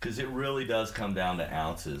 Because it really does come down to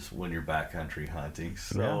ounces when you're backcountry hunting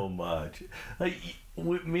so much. Like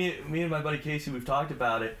me and my buddy Casey, we've talked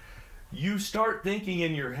about it. You start thinking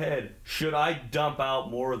in your head, should I dump out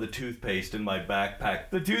more of the toothpaste in my backpack?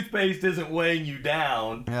 The toothpaste isn't weighing you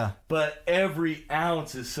down, but every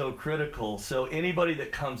ounce is so critical. So anybody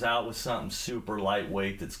that comes out with something super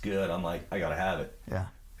lightweight that's good, I'm like, I gotta have it. Yeah.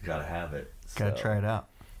 I gotta have it. Gotta try it out.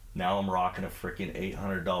 Now I'm rocking a freaking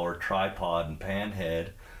 $800 tripod and pan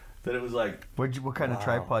head. That it was like, what kind of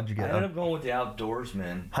tripod did you get? I ended up going with the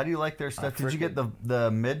Outdoorsman. How do you like their stuff? Did you get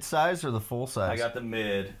the mid size or the full size? I got the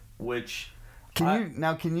mid, which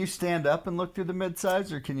can you stand up and look through the mid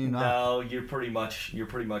size, or can you not? No, you're pretty much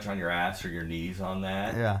on your ass or your knees on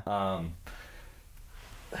that. Yeah.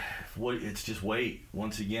 It's just weight.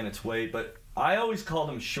 Once again, it's weight. But I always called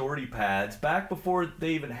them shorty pads. Back before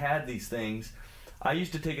they even had these things, I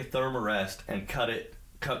used to take a Thermarest and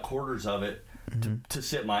cut quarters of it. To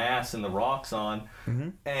sit my ass in the rocks on,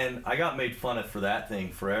 and I got made fun of for that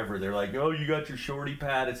thing forever. They're like, "Oh, you got your shorty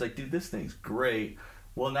pad." It's like, dude, this thing's great.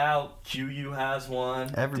 Well, now QU has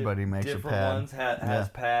one. Everybody makes a pad. Different ones has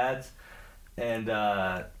pads, and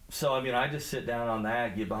so I mean, I just sit down on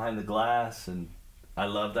that, get behind the glass, and I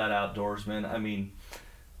love that Outdoorsman. I mean,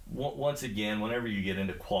 once again, whenever you get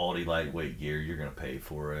into quality lightweight gear, you're gonna pay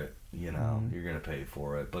for it. You know, you're gonna pay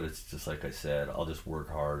for it. But it's just like I said, I'll just work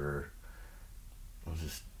harder.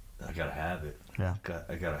 I gotta have it. Yeah.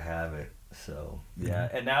 I gotta have it. So yeah,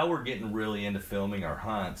 and now we're getting really into filming our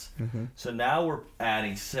hunts. So now we're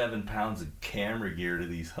adding 7 pounds of camera gear to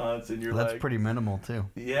these hunts, and that's pretty minimal too.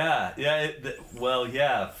 Yeah. Yeah.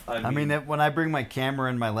 I mean, when I bring my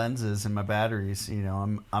camera and my lenses and my batteries, you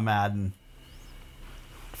know, I'm adding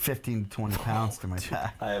 15 to 20 pounds to my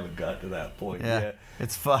pack. I haven't got to that point yet.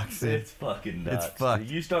 It's fucked, dude. It's fucking nuts. It's fucked.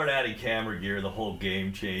 You start adding camera gear, the whole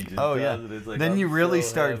game changes. Oh, yeah. It's like, then you really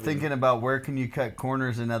start heavy. thinking about where can you cut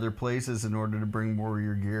corners in other places in order to bring more of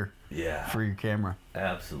your gear for your camera.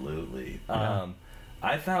 Absolutely. Yeah.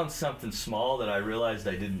 I found something small that I realized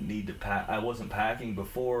I didn't need to pack. I wasn't packing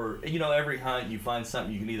before. You know, every hunt you find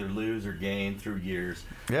something you can either lose or gain through years.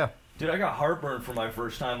 Yeah. Dude, I got heartburn for my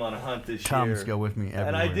first time on a hunt this Tums year. go with me everywhere.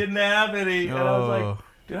 And I didn't have any. And I was Oh. like,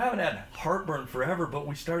 dude, I haven't had heartburn forever, but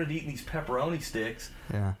we started eating these pepperoni sticks.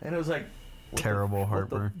 Yeah. And it was like, Terrible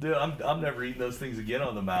heartburn. Dude, I'm never eating those things again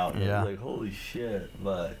on the mountain. Yeah. I was like, holy shit.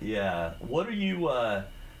 But yeah. What are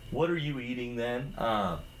you eating then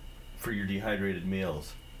for your dehydrated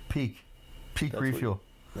meals? Peak That's refuel.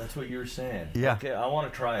 That's what you were saying. Yeah. Okay, I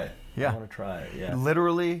want to try it. Yeah. I want to try it. Yeah.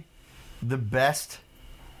 Literally the best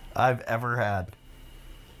I've ever had.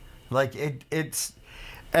 Like it's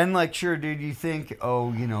and like sure dude, you think,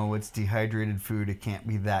 oh, you know, it's dehydrated food, it can't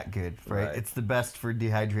be that good, right? It's the best for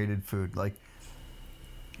dehydrated food. Like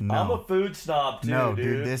no. I'm a food snob too, no,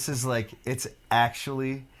 dude. This is like it's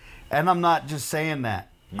actually, and I'm not just saying that.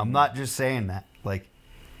 I'm not just saying that. Like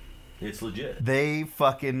it's legit. they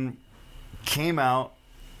fucking came out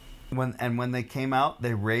when they came out,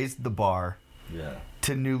 they raised the bar. Yeah.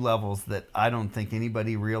 To new levels that I don't think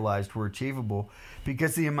anybody realized were achievable,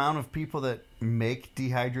 because the amount of people that make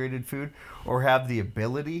dehydrated food or have the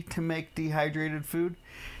ability to make dehydrated food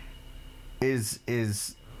is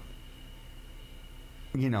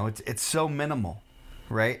you know, it's so minimal,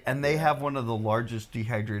 right? And they have one of the largest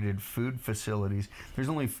dehydrated food facilities.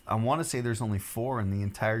 I want to say there's only 4 in the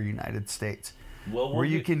entire United States. Well, where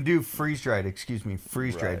you can do freeze-dried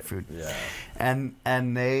right. food. Yeah.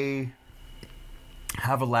 And they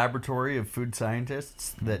have a laboratory of food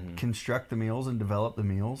scientists that construct the meals and develop the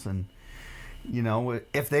meals. And, you know,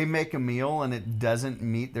 if they make a meal and it doesn't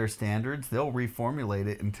meet their standards, they'll reformulate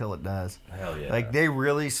it until it does. Hell yeah. Like, they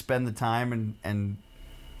really spend the time and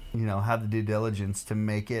you know, have the due diligence to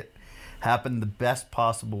make it happen the best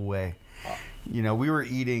possible way. You know, we were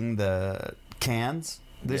eating the cans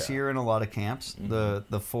this year in a lot of camps,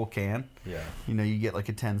 the full can. Yeah. You know, you get like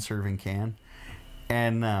a 10-serving can.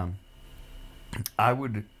 And I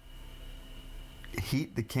would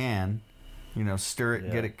heat the can, you know, stir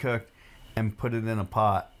it, get it cooked, and put it in a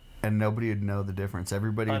pot, and nobody would know the difference.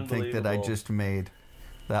 Everybody would think that I just made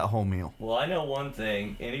that whole meal. Well, I know one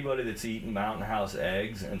thing. Anybody that's eaten Mountain House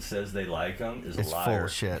eggs and says they like them is a liar. Full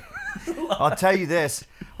of shit. I'll tell you this.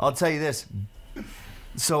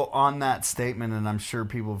 So on that statement, and I'm sure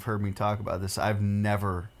people have heard me talk about this, I've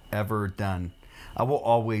never, ever done. I will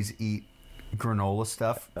always eat granola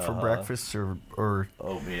stuff for breakfast or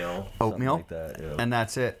oatmeal, like that, yeah. And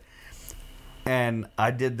that's it. And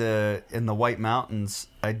I did in the White Mountains,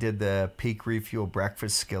 I did the Peak Refuel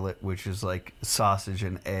breakfast skillet, which is like sausage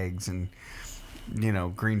and eggs and, you know,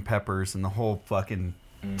 green peppers and the whole fucking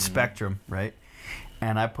spectrum, right?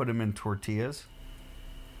 And I put them in tortillas,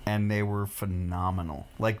 and they were phenomenal.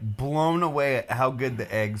 Like, blown away at how good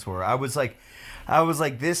the eggs were. I was like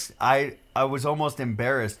this. I was almost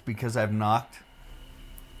embarrassed because I've knocked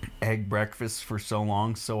egg breakfast for so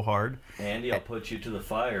long, so hard. Andy, I'll put you to the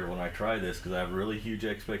fire when I try this because I have really huge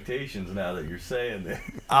expectations now that you're saying that.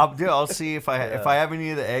 I'll see if I have any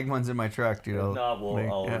of the egg ones in my truck, dude. If not, I'll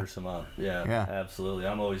order some up. Yeah, absolutely.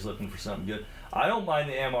 I'm always looking for something good. I don't mind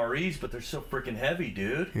the MREs, but they're so freaking heavy,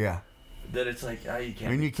 dude. Yeah. That it's like, you can't. I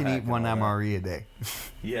mean, you can eat one MRE a day.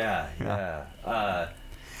 Yeah.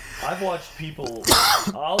 I've watched people.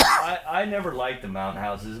 I never liked the mountain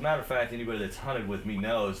houses. As a matter of fact, anybody that's hunted with me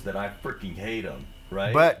knows that I freaking hate them.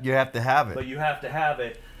 Right? But you have to have it. But you have to have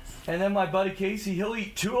it. And then my buddy Casey, he'll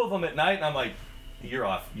eat 2 of them at night, and I'm like, "You're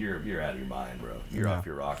off. You're out of your mind, bro. You're off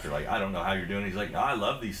your rocker. Like, I don't know how you're doing." He's like, "No, I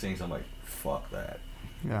love these things." I'm like, "Fuck that."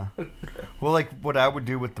 Yeah. Well, like what I would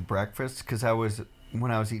do with the breakfast, because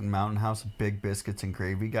when I was eating Mountain House, a big biscuits and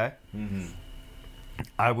gravy guy.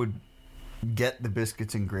 I would get the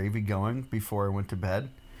biscuits and gravy going before I went to bed,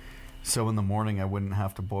 so in the morning I wouldn't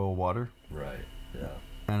have to boil water. Right. Yeah.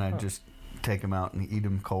 And I'd just take them out and eat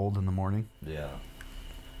them cold in the morning. Yeah.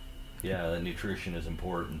 Yeah, the nutrition is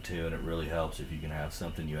important too, and it really helps if you can have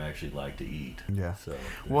something you actually like to eat. Yeah. So.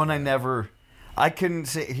 Well, and I couldn't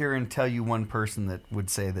sit here and tell you one person that would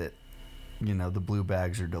say that, you know, the blue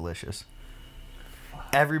bags are delicious.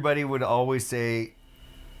 Everybody would always say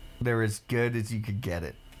they're as good as you could get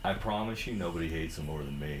it. I promise you, nobody hates them more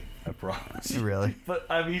than me. I promise you. Really? But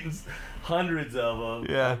I've eaten hundreds of them.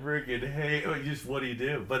 Yeah. I freaking hate. Just what do you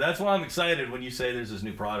do? But that's why I'm excited when you say there's this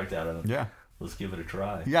new product out of them. Yeah. Let's give it a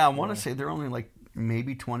try. Yeah, I want to say they're only like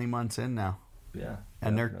maybe 20 months in now. Yeah.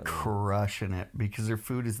 And they're crushing it because their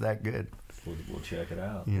food is that good. We'll check it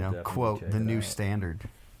out. You know, quote, the new standard.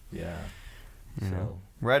 Yeah. You know,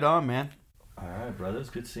 right on, man. All right,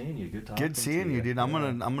 brothers. Good seeing you. Good talking. Good seeing you, dude. I'm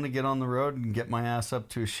gonna get on the road and get my ass up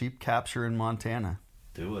to a sheep capture in Montana.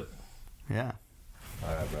 Do it. Yeah.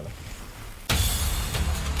 All right, brother.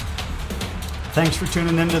 Thanks for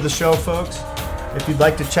tuning into the show, folks. If you'd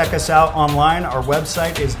like to check us out online, our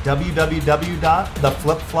website is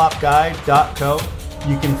www.theflipflopguy.co.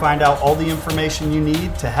 You can find out all the information you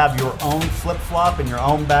need to have your own flip-flop in your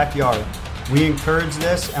own backyard. We encourage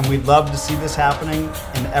this, and we'd love to see this happening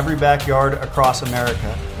in every backyard across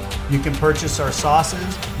America. You can purchase our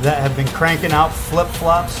sauces that have been cranking out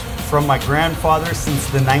flip-flops from my grandfather since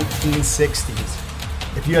the 1960s.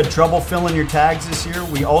 If you had trouble filling your tags this year,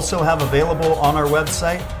 we also have available on our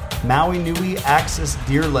website Maui Nui Axis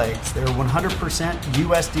deer legs. They're 100%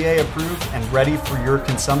 USDA approved and ready for your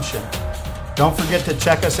consumption. Don't forget to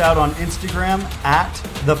check us out on Instagram at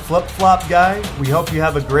The Flip Flop Guy. We hope you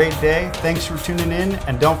have a great day. Thanks for tuning in,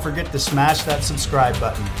 and don't forget to smash that subscribe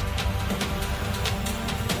button.